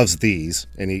 she loves these,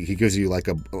 and he gives you like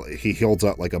he holds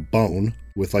out like a bone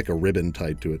with like a ribbon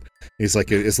tied to it. He's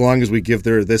like, as long as we give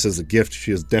her this as a gift,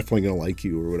 she is definitely going to like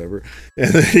you or whatever.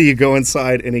 And then you go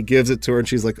inside and he gives it to her and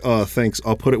she's like, oh, thanks.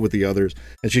 I'll put it with the others.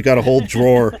 And she got a whole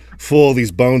drawer full of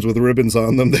these bones with ribbons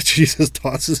on them that she just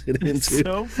tosses it into. It's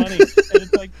so funny. And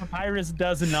it's like Papyrus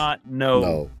does not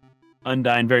know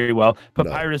Undyne very well.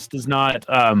 Papyrus does not,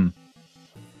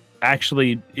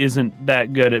 actually isn't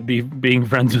that good at being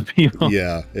friends with people.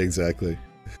 Yeah, exactly.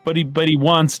 But he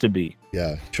wants to be.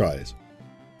 Yeah, tries.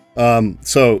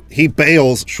 So he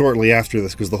bails shortly after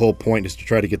this because the whole point is to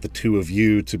try to get the two of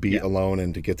you to be alone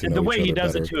and to get to know each other better. The way he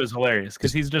does it too is hilarious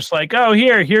because he's just like, "Oh,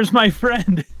 here's my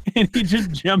friend," and he just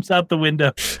jumps out the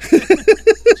window.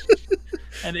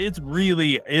 And it's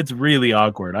really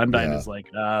awkward. Undyne is like,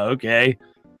 okay,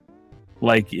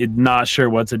 like not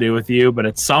sure what to do with you, but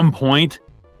at some point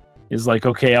is like,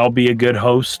 okay, I'll be a good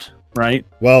host, right?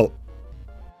 Well,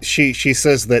 she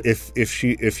says that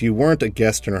if you weren't a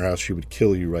guest in her house, she would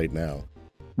kill you right now,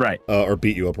 right? Or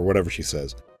beat you up or whatever she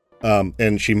says.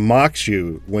 And she mocks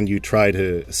you when you try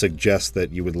to suggest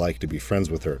that you would like to be friends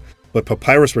with her. but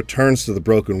Papyrus returns to the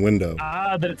broken window.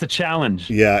 That it's a challenge.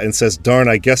 Yeah, and says, "Darn,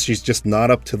 I guess she's just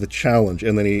not up to the challenge."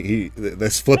 And then he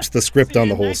this flips the script on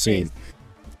the whole scene.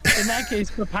 In that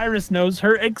case, Papyrus knows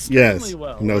her extremely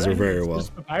well. Yes, knows her very well.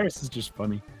 Papyrus is just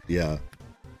funny. Yeah.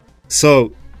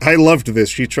 So I loved this.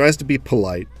 She tries to be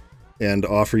polite and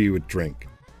offer you a drink,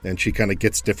 and she kind of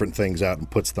gets different things out and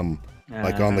puts them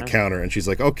like on the counter, and she's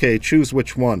like, "Okay, choose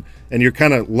which one." And you're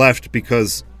kind of left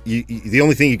because the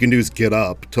only thing you can do is get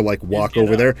up to like walk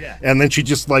over there, and then she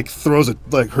just like throws it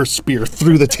like her spear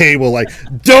through the table, like,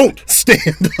 "Don't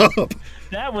stand up."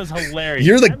 That was hilarious.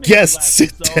 You're the guest.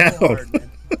 Sit down. Hard,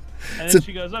 and then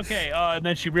she goes, "Okay," and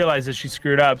then she realizes she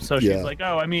screwed up, so she's like,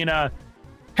 "Oh, I mean,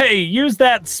 hey, use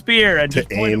that spear and just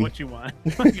point at what you want."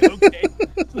 Like, okay,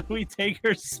 so we take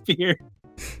her spear.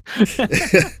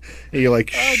 You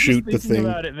like shoot the thing.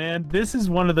 About it, man. This is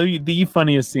one of the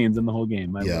funniest scenes in the whole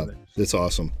game. I love it. It's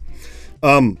awesome.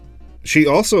 She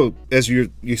also, as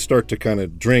you start to kind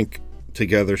of drink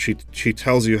together, she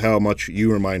tells you how much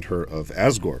you remind her of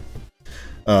Asgore.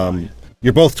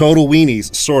 You're both total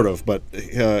weenies, sort of, but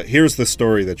here's the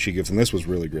story that she gives, and this was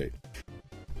really great.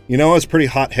 "You know, I was a pretty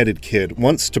hot-headed kid.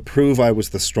 Once, to prove I was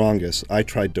the strongest, I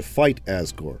tried to fight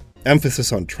Asgore.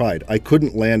 Emphasis on tried. I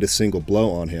couldn't land a single blow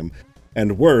on him,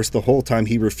 and worse, the whole time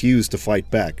he refused to fight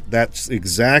back. That's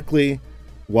exactly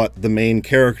what the main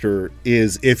character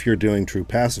is if you're doing true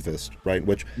pacifist, right?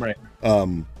 Which,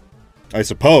 I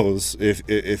suppose,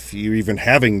 if you're even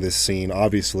having this scene,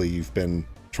 obviously you've been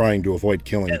trying to avoid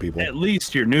killing people. At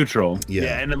least you're neutral.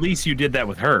 Yeah, and at least you did that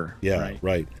with her. Yeah,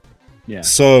 right. Yeah.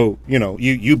 So, you know,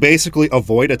 you basically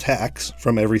avoid attacks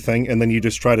from everything, and then you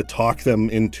just try to talk them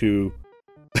into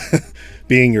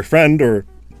being your friend or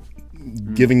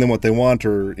giving them what they want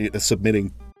or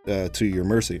submitting to your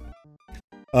mercy.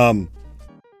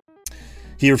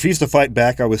 He refused to fight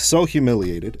back. I was so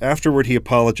humiliated. Afterward, he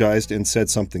apologized and said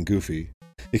something goofy.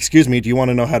 "Excuse me, do you want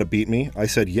to know how to beat me?" I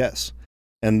said yes.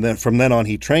 And then from then on,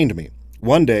 he trained me.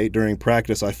 One day, during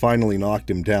practice, I finally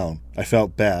knocked him down. I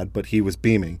felt bad, but he was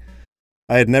beaming.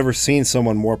 I had never seen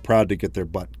someone more proud to get their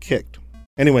butt kicked.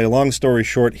 Anyway, long story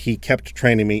short, he kept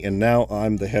training me, and now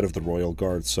I'm the head of the Royal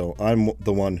Guard, so I'm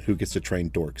the one who gets to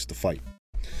train dorks to fight.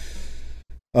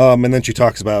 And then she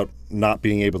talks about not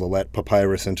being able to let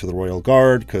Papyrus into the Royal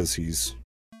Guard because he's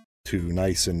too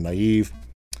nice and naive.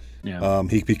 Yeah.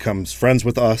 He becomes friends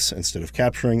with us instead of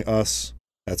capturing us.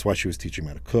 That's why she was teaching him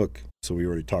how to cook, so we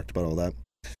already talked about all that.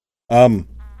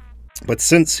 But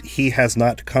since he has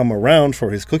not come around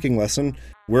for his cooking lesson,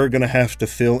 we're going to have to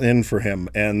fill in for him.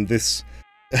 And this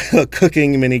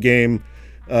cooking minigame,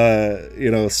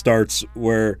 starts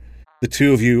where the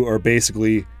two of you are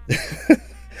basically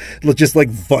just like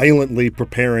violently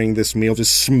preparing this meal,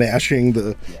 just smashing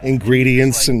the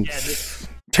ingredients and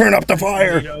turn up the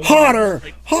fire, hotter,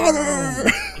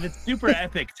 hotter. And it's super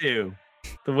epic too,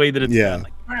 the way that it's done.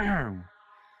 Like,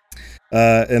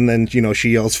 and then, she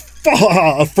yells,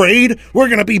 "Afraid? We're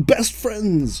going to be best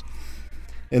friends."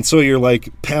 And so you're like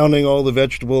pounding all the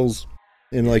vegetables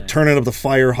and like turning up the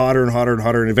fire hotter and hotter and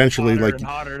hotter. And eventually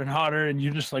hotter and hotter. And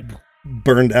you just like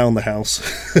burn down the house.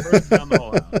 Burn down the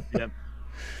whole house.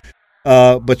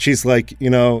 Yep. But she's like,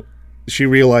 she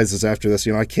realizes after this,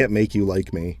 I can't make you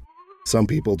like me. Some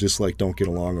people just like don't get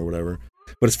along or whatever,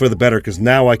 but it's for the better because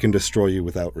now I can destroy you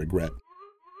without regret.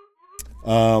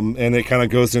 And it kind of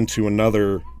goes into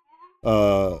another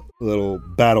little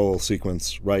battle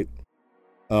sequence, right?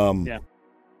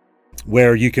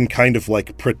 Where you can kind of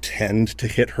like pretend to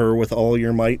hit her with all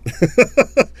your might.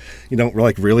 You don't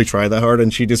like really try that hard,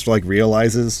 and she just like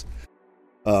realizes,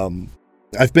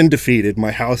 I've been defeated.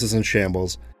 My house is in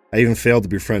shambles. I even failed to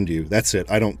befriend you. That's it.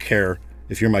 I don't care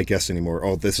if you're my guest anymore.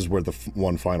 Oh, this is where the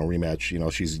one final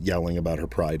rematch. She's yelling about her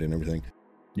pride and everything.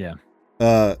 Yeah.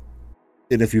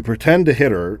 And if you pretend to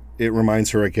hit her, it reminds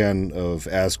her again of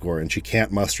Asgore, and she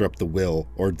can't muster up the will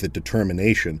or the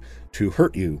determination to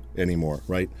hurt you anymore,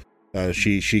 right?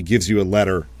 She gives you a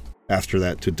letter after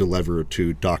that to deliver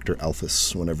to Dr.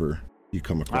 Alphys whenever you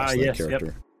come across that character.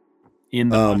 Yep. In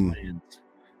the Hotlands.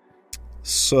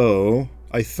 So,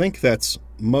 I think that's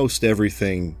most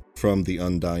everything from the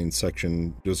Undyne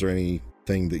section. Was there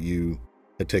anything that you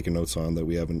had taken notes on that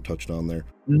we haven't touched on there?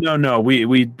 No,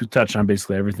 we touched on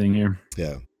basically everything here.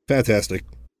 Yeah, fantastic.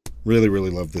 Really, really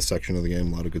love this section of the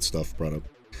game. A lot of good stuff brought up.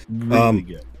 Really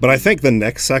good. But I think the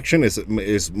next section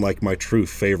is like my true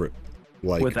favorite,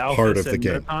 like part of the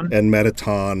game. Mettaton? And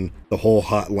Mettaton, the whole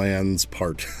Hotlands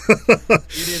part. It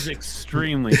is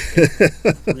extremely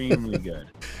good.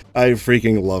 I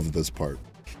freaking love this part.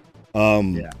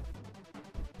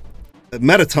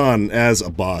 Mettaton as a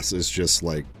boss is just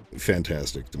like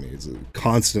fantastic to me. It's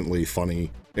constantly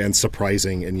funny, and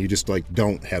surprising, and you just like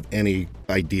don't have any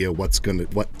idea what's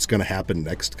gonna happen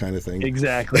next, kind of thing.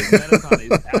 Exactly. Mettaton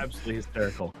is absolutely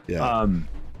hysterical. Yeah.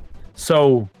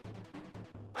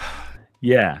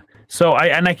 So I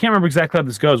can't remember exactly how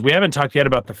this goes. We haven't talked yet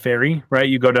about the ferry, right?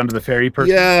 You go down to the ferry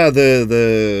person. Yeah,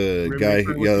 the Grim guy,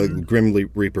 Reaper the Grim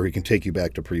Reaper, he can take you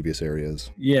back to previous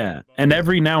areas. Yeah, and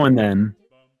every now and then,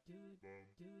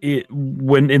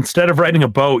 when instead of riding a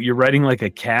boat, you're riding like a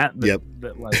cat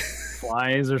that like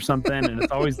flies or something, and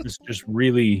it's always this just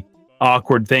really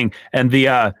awkward thing. And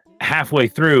the halfway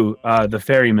through, the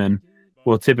ferryman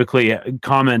will typically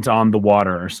comment on the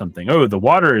water or something. Oh, the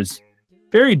water is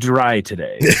very dry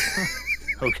today.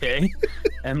 Okay,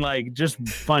 and like just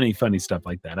funny stuff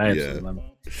like that. I absolutely love it.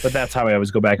 But that's how I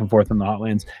always go back and forth in the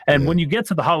Hotlands. And when you get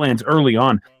to the Hotlands early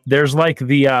on, there's like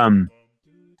the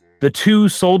two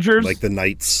soldiers, like the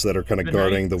knights that are kind of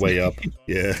guarding the way up.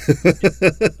 Yeah.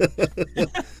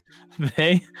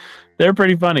 they're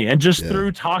pretty funny. And just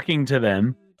through talking to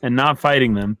them and not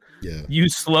fighting them, you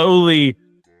slowly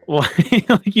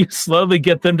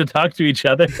get them to talk to each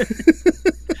other.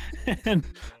 And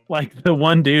like the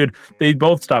one dude, they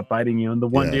both stop fighting you, and the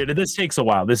one dude, this takes a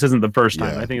while. This isn't the first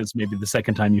time. I think it's maybe the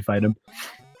second time you fight him.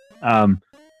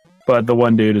 But the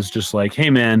one dude is just like, "Hey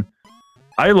man,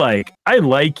 I like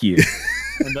you."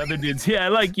 And the other dude's, "Yeah, I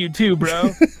like you too, bro."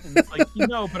 And it's like,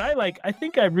 but I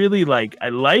think I really like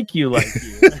you. And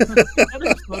the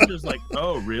other soldier's like,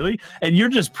 "Oh, really?" And you're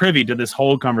just privy to this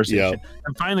whole conversation.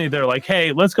 And finally they're like,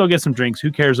 "Hey, let's go get some drinks.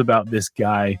 Who cares about this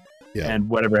guy and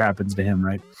whatever happens to him,"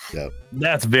 right? Yeah.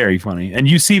 That's very funny. And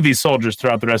you see these soldiers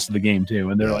throughout the rest of the game too,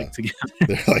 and they're like together.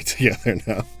 They're like together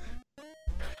now.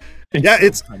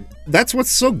 That's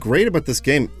what's so great about this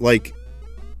game. Like,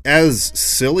 as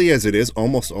silly as it is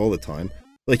almost all the time,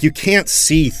 like you can't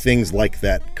see things like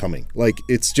that coming. Like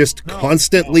it's just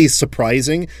constantly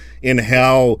surprising in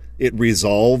how it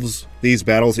resolves these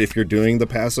battles if you're doing the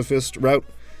pacifist route,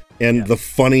 and the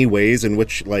funny ways in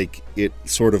which like it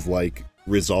sort of like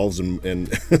resolves and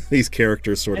these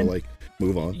characters sort of like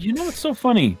move on. You know what's so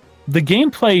funny? The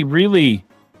gameplay really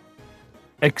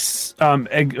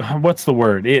what's the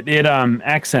word? It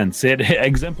accents, it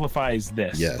exemplifies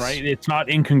this, right? It's not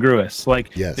incongruous.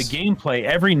 Like the gameplay,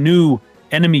 every new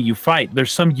enemy you fight,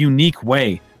 there's some unique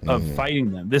way of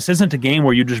fighting them. This isn't a game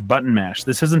where you just button mash.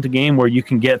 This isn't a game where you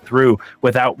can get through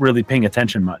without really paying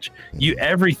attention much.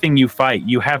 Everything you fight,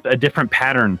 you have a different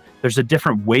pattern. There's a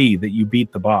different way that you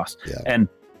beat the boss. And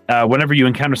whenever you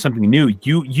encounter something new,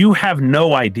 you have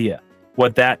no idea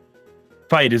what that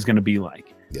fight is going to be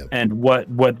like. And what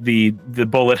the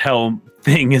bullet hell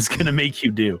thing is going to make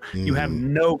you do. You have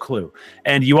no clue.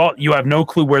 And you have no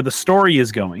clue where the story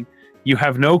is going. You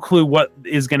have no clue what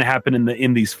is going to happen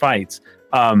in these fights.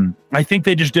 I think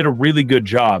they just did a really good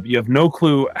job. You have no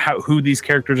clue who these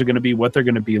characters are going to be, what they're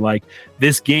going to be like.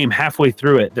 This game, halfway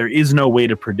through it, there is no way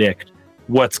to predict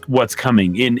what's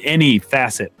coming in any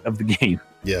facet of the game.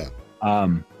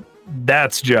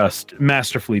 That's just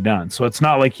masterfully done. So it's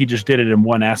not like he just did it in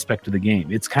one aspect of the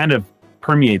game. It's kind of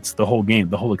permeates the whole game,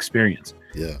 the whole experience.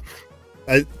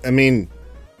 I mean,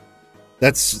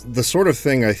 that's the sort of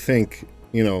thing I think,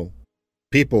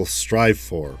 people strive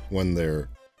for when they're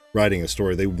writing a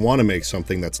story. They want to make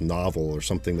something that's novel or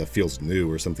something that feels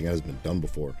new or something that hasn't been done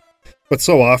before. But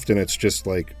so often it's just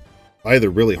like either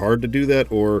really hard to do that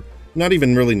or not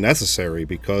even really necessary,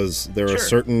 because there are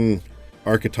certain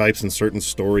archetypes and certain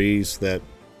stories that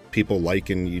people like,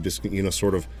 and you just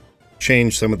sort of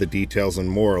change some of the details and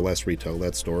more or less retell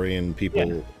that story, and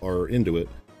people are into it.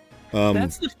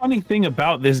 That's the funny thing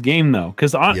about this game, though,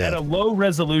 because at a low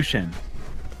resolution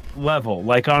level,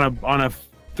 like on a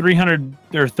 300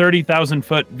 or 30,000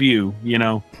 foot view,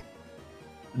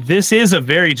 this is a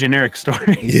very generic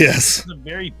story. It's a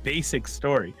very basic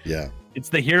story. Yeah. It's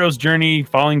the hero's journey,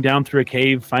 falling down through a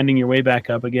cave, finding your way back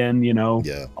up again,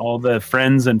 all the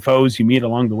friends and foes you meet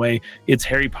along the way. It's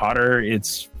Harry Potter.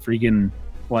 It's freaking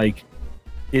like,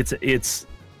 it's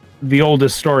the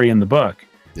oldest story in the book.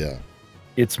 Yeah.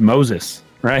 It's Moses,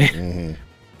 right?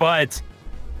 But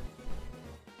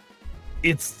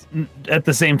it's at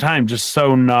the same time just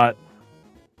so not.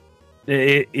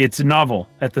 It's novel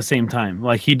at the same time.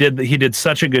 Like he did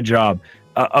such a good job.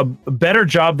 A better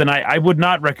job than I would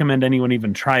not recommend anyone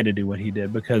even try to do what he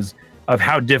did, because of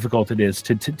how difficult it is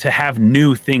to have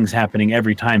new things happening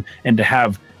every time, and to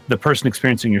have the person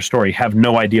experiencing your story have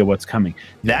no idea what's coming.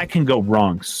 That can go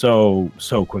wrong so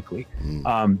quickly.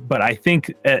 But I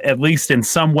think at least in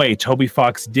some way, Toby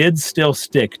Fox did still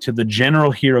stick to the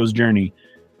general hero's journey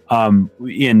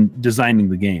in designing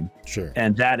the game. Sure.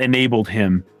 And that enabled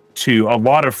him to a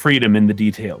lot of freedom in the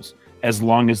details. as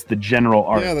long as the general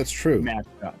art Yeah, that's true. matched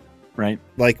up, right?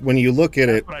 Like when you look at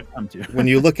That's it, what I've come to. when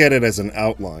you look at it as an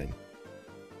outline,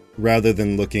 rather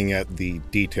than looking at the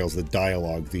details, the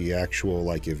dialogue, the actual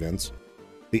like events,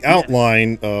 the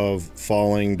outline of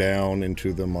falling down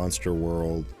into the monster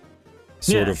world,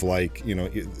 sort of like, you know,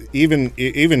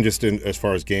 even just as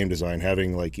far as game design,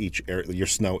 having like each area, your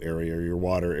snow area, your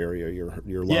water area,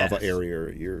 your lava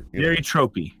area, your very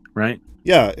tropey, right?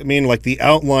 Yeah, I mean, like the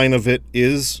outline of it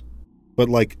is, but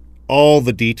like all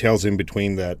the details in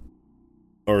between that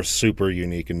are super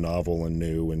unique and novel and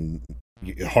new and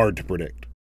hard to predict,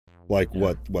 like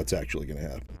what's actually going to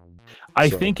happen. I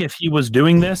think if he was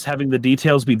doing this, having the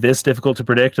details be this difficult to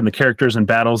predict and the characters and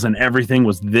battles and everything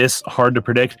was this hard to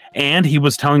predict, and he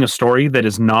was telling a story that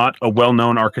is not a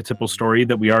well-known archetypal story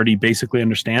that we already basically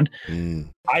understand,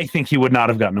 I think he would not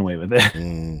have gotten away with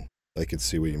it. I could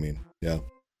see what you mean. Yeah.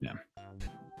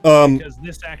 Because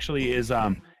this actually is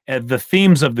the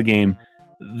themes of the game,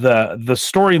 the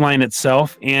storyline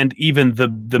itself, and even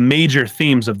the major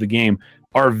themes of the game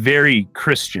are very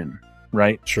Christian,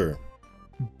 right? Sure.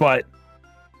 But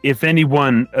if any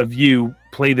one of you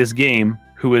play this game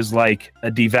who is like a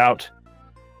devout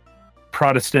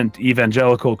Protestant,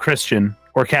 evangelical Christian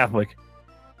or Catholic,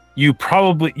 you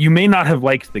may not have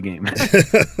liked the game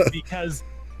because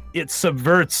it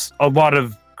subverts a lot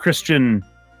of Christian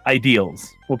ideals.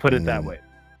 We'll put it that way.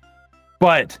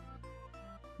 But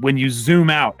when you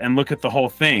zoom out and look at the whole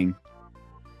thing,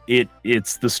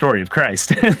 it's the story of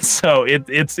Christ. And so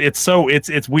it's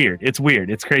weird. It's weird.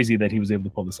 It's crazy that he was able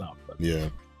to pull this off. But. Yeah.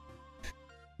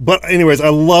 But anyways, I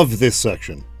love this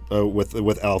section with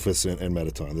Alphys and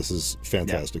Mettaton. This is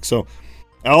fantastic. Yeah. So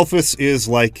Alphys is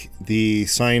like the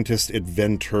scientist,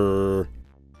 inventor,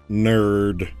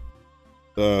 nerd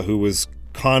who was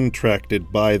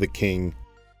contracted by the king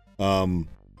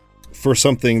for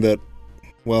something that,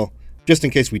 well, just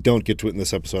in case we don't get to it in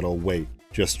this episode, I'll wait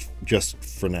just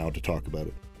for now to talk about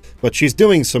it. But she's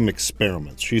doing some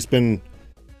experiments. She's been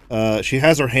she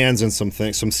has her hands in some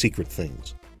secret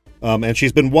things. And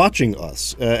she's been watching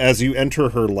us. As you enter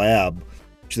her lab,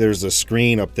 there's a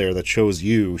screen up there that shows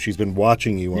you. She's been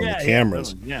watching you on the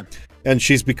cameras. Yeah. And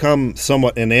she's become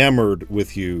somewhat enamored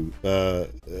with you,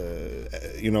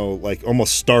 you know, like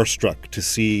almost starstruck to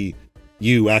see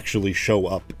you actually show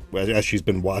up as she's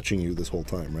been watching you this whole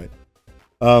time,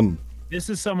 right? This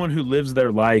is someone who lives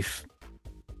their life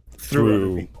through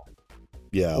other people.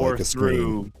 Yeah, or like a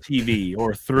through TV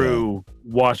or through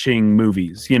watching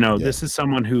movies. You know, this is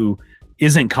someone who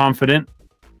isn't confident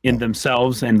in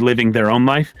themselves and living their own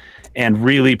life and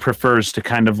really prefers to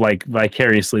kind of like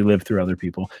vicariously live through other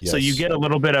people. Yes. So you get a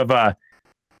little bit of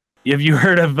have you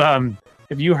heard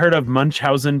of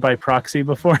Munchausen by proxy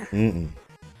before?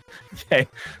 Okay.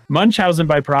 Munchausen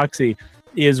by proxy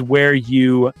is where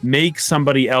you make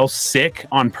somebody else sick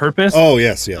on purpose. Oh,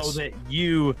 yes. So that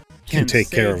you can take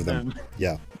care of them.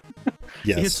 Yeah.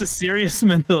 Yes. It's a serious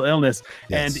mental illness,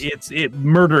 and it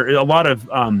murder. A lot of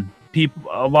people.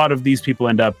 A lot of these people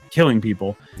end up killing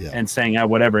people and saying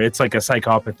whatever. It's like a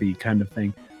psychopathy kind of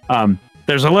thing.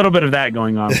 There's a little bit of that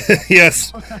going on.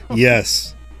 Yes.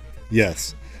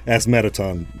 As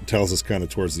Mettaton tells us kind of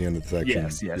towards the end of the section.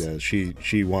 Yes. Yeah,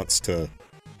 she wants to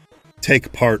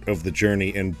take part of the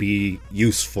journey and be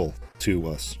useful to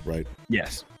us, right?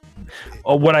 Yes.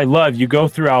 Oh, what I love, you go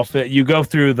through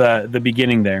the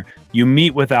beginning there. You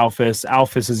meet with Alphys.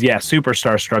 Alphys is super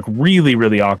starstruck, really,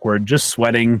 really awkward, just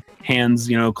sweating, hands,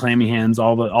 clammy hands,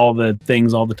 all the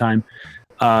things all the time.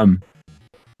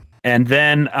 And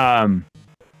then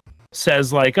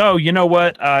says like, oh, you know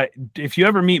what? If you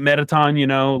ever meet Mettaton,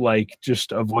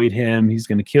 just avoid him. He's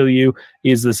going to kill you.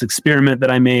 He's this experiment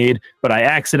that I made, but I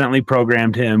accidentally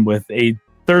programmed him with a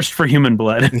thirst for human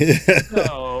blood.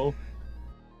 So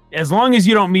as long as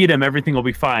you don't meet him, everything will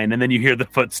be fine. And then you hear the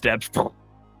footsteps.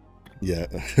 Yeah.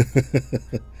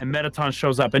 And Mettaton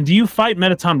shows up. And do you fight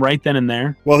Mettaton right then and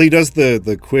there? Well, he does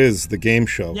the quiz, the game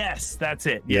show. Yes, that's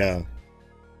it. Yeah.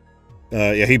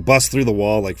 He busts through the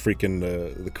wall like freaking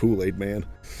the Kool-Aid man.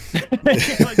 Like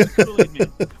the Kool-Aid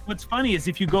man. What's funny is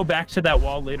if you go back to that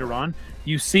wall later on,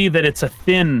 you see that it's a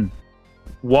thin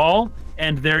wall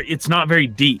and it's not very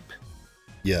deep.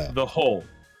 Yeah. The hole.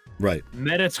 Right.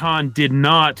 Mettaton did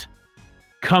not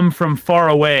come from far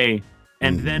away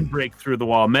and then break through the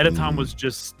wall. Mettaton was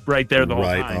just right there the whole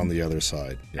time. Right on the other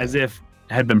side. Yeah. As if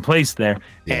had been placed there.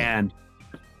 Yeah. And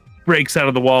breaks out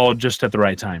of the wall just at the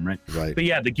right time, right? Right. But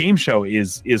yeah, the game show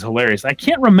is hilarious. I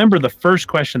can't remember the first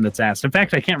question that's asked. In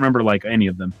fact, I can't remember like any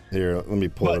of them. Here, let me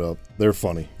pull it up. They're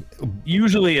funny.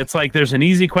 Usually it's like there's an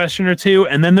easy question or two,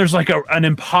 and then there's like an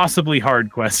impossibly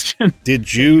hard question.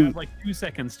 Did you have like 2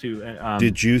 seconds to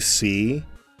did you see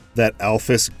that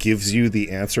Alphys gives you the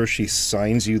answer? She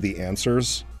signs you the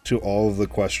answers to all of the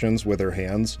questions with her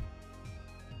hands.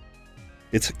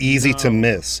 It's easy to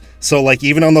miss. So, like,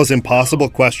 even on those impossible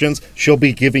questions, she'll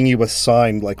be giving you a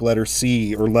sign, like letter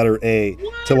C or letter A,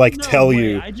 to, like, tell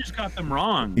you. I just got them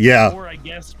wrong. Yeah. Or I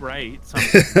guessed right.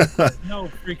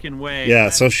 No freaking way. Yeah,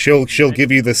 so she'll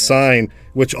give you the sign,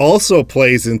 which also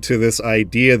plays into this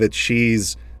idea that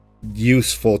she's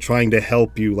useful, trying to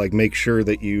help you, like, make sure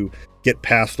that you get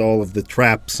past all of the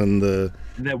traps and the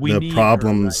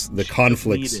problems, the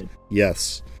conflicts.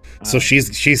 Yes. So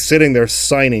she's sitting there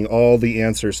signing all the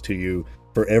answers to you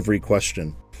for every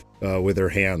question with her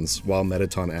hands while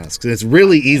Mettaton asks. And it's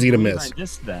really easy to miss. I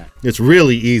missed that. It's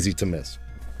really easy to miss,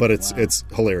 but it's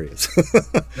hilarious.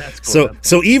 That's cool.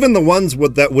 So even the ones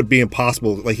that would be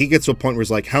impossible, like he gets to a point where he's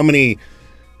like, how many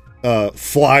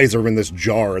flies are in this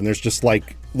jar? And there's just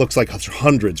like, looks like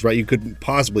hundreds, right? You couldn't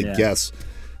possibly guess.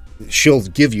 She'll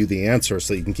give you the answer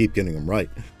so you can keep getting them right.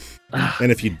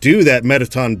 And if you do that,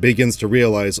 Mettaton begins to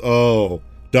realize, oh,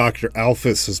 Dr.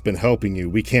 Alphys has been helping you.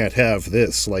 We can't have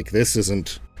this. Like, this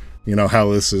isn't,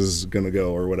 how this is going to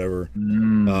go or whatever.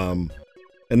 And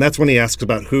that's when he asks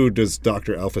about who does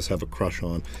Dr. Alphys have a crush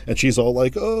on. And she's all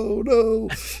like, oh, no.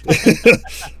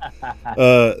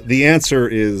 The answer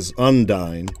is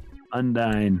Undyne.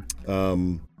 Undyne.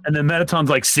 And then Mettaton's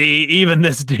like, see, even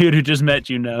this dude who just met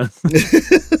you knows.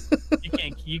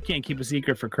 You can't keep a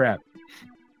secret for crap.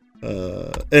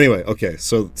 Anyway, okay,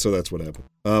 so that's what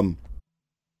happened.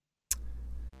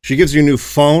 She gives you a new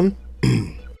phone.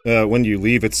 When you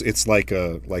leave, it's like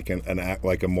a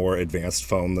more advanced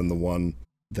phone than the one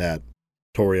that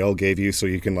Toriel gave you, so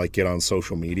you can like get on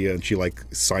social media, and she like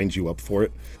signs you up for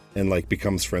it and like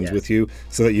becomes friends with you,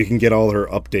 so that you can get all her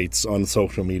updates on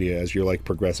social media as you're like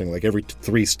progressing. Like every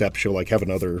 3 steps, she'll like have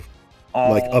another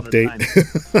like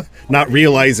update, not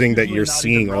realizing that you're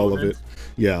seeing all of it.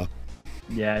 Yeah.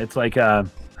 Yeah, it's like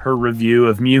her review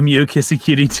of Mew Mew Kissy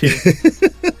Cutie 2.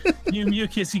 Mew Mew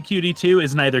Kissy Cutie 2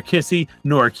 is neither kissy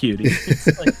nor cutie.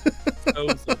 It's like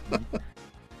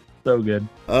so good.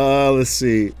 Let's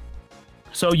see.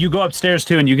 So you go upstairs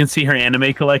too, and you can see her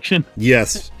anime collection.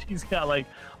 Yes. She's got like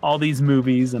all these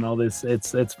movies and all this.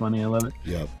 It's funny. I love it.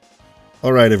 Yep.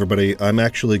 All right, everybody. I'm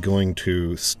actually going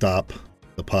to stop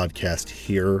the podcast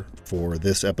here for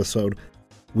this episode.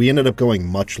 We ended up going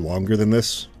much longer than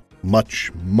this.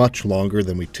 Much, much longer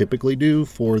than we typically do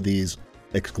for these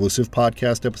exclusive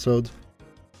podcast episodes.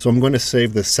 So I'm going to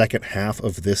save the second half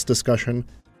of this discussion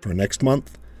for next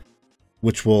month,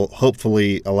 which will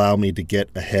hopefully allow me to get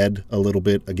ahead a little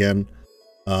bit again.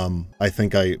 I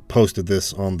think I posted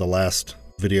this on the last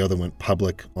video that went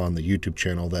public on the YouTube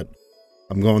channel, that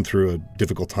I'm going through a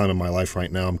difficult time in my life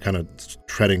right now. I'm kind of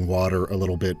treading water a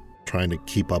little bit, trying to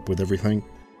keep up with everything,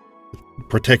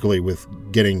 particularly with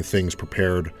getting things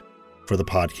prepared for the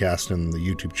podcast and the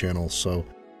YouTube channel. So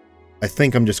I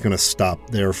think I'm just going to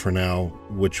stop there for now,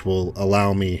 which will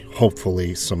allow me,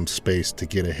 hopefully, some space to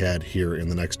get ahead here in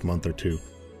the next month or two.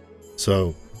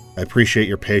 So I appreciate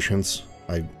your patience.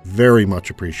 I very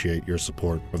much appreciate your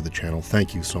support of the channel.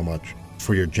 Thank you so much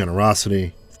for your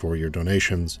generosity, for your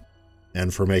donations,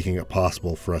 and for making it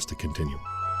possible for us to continue.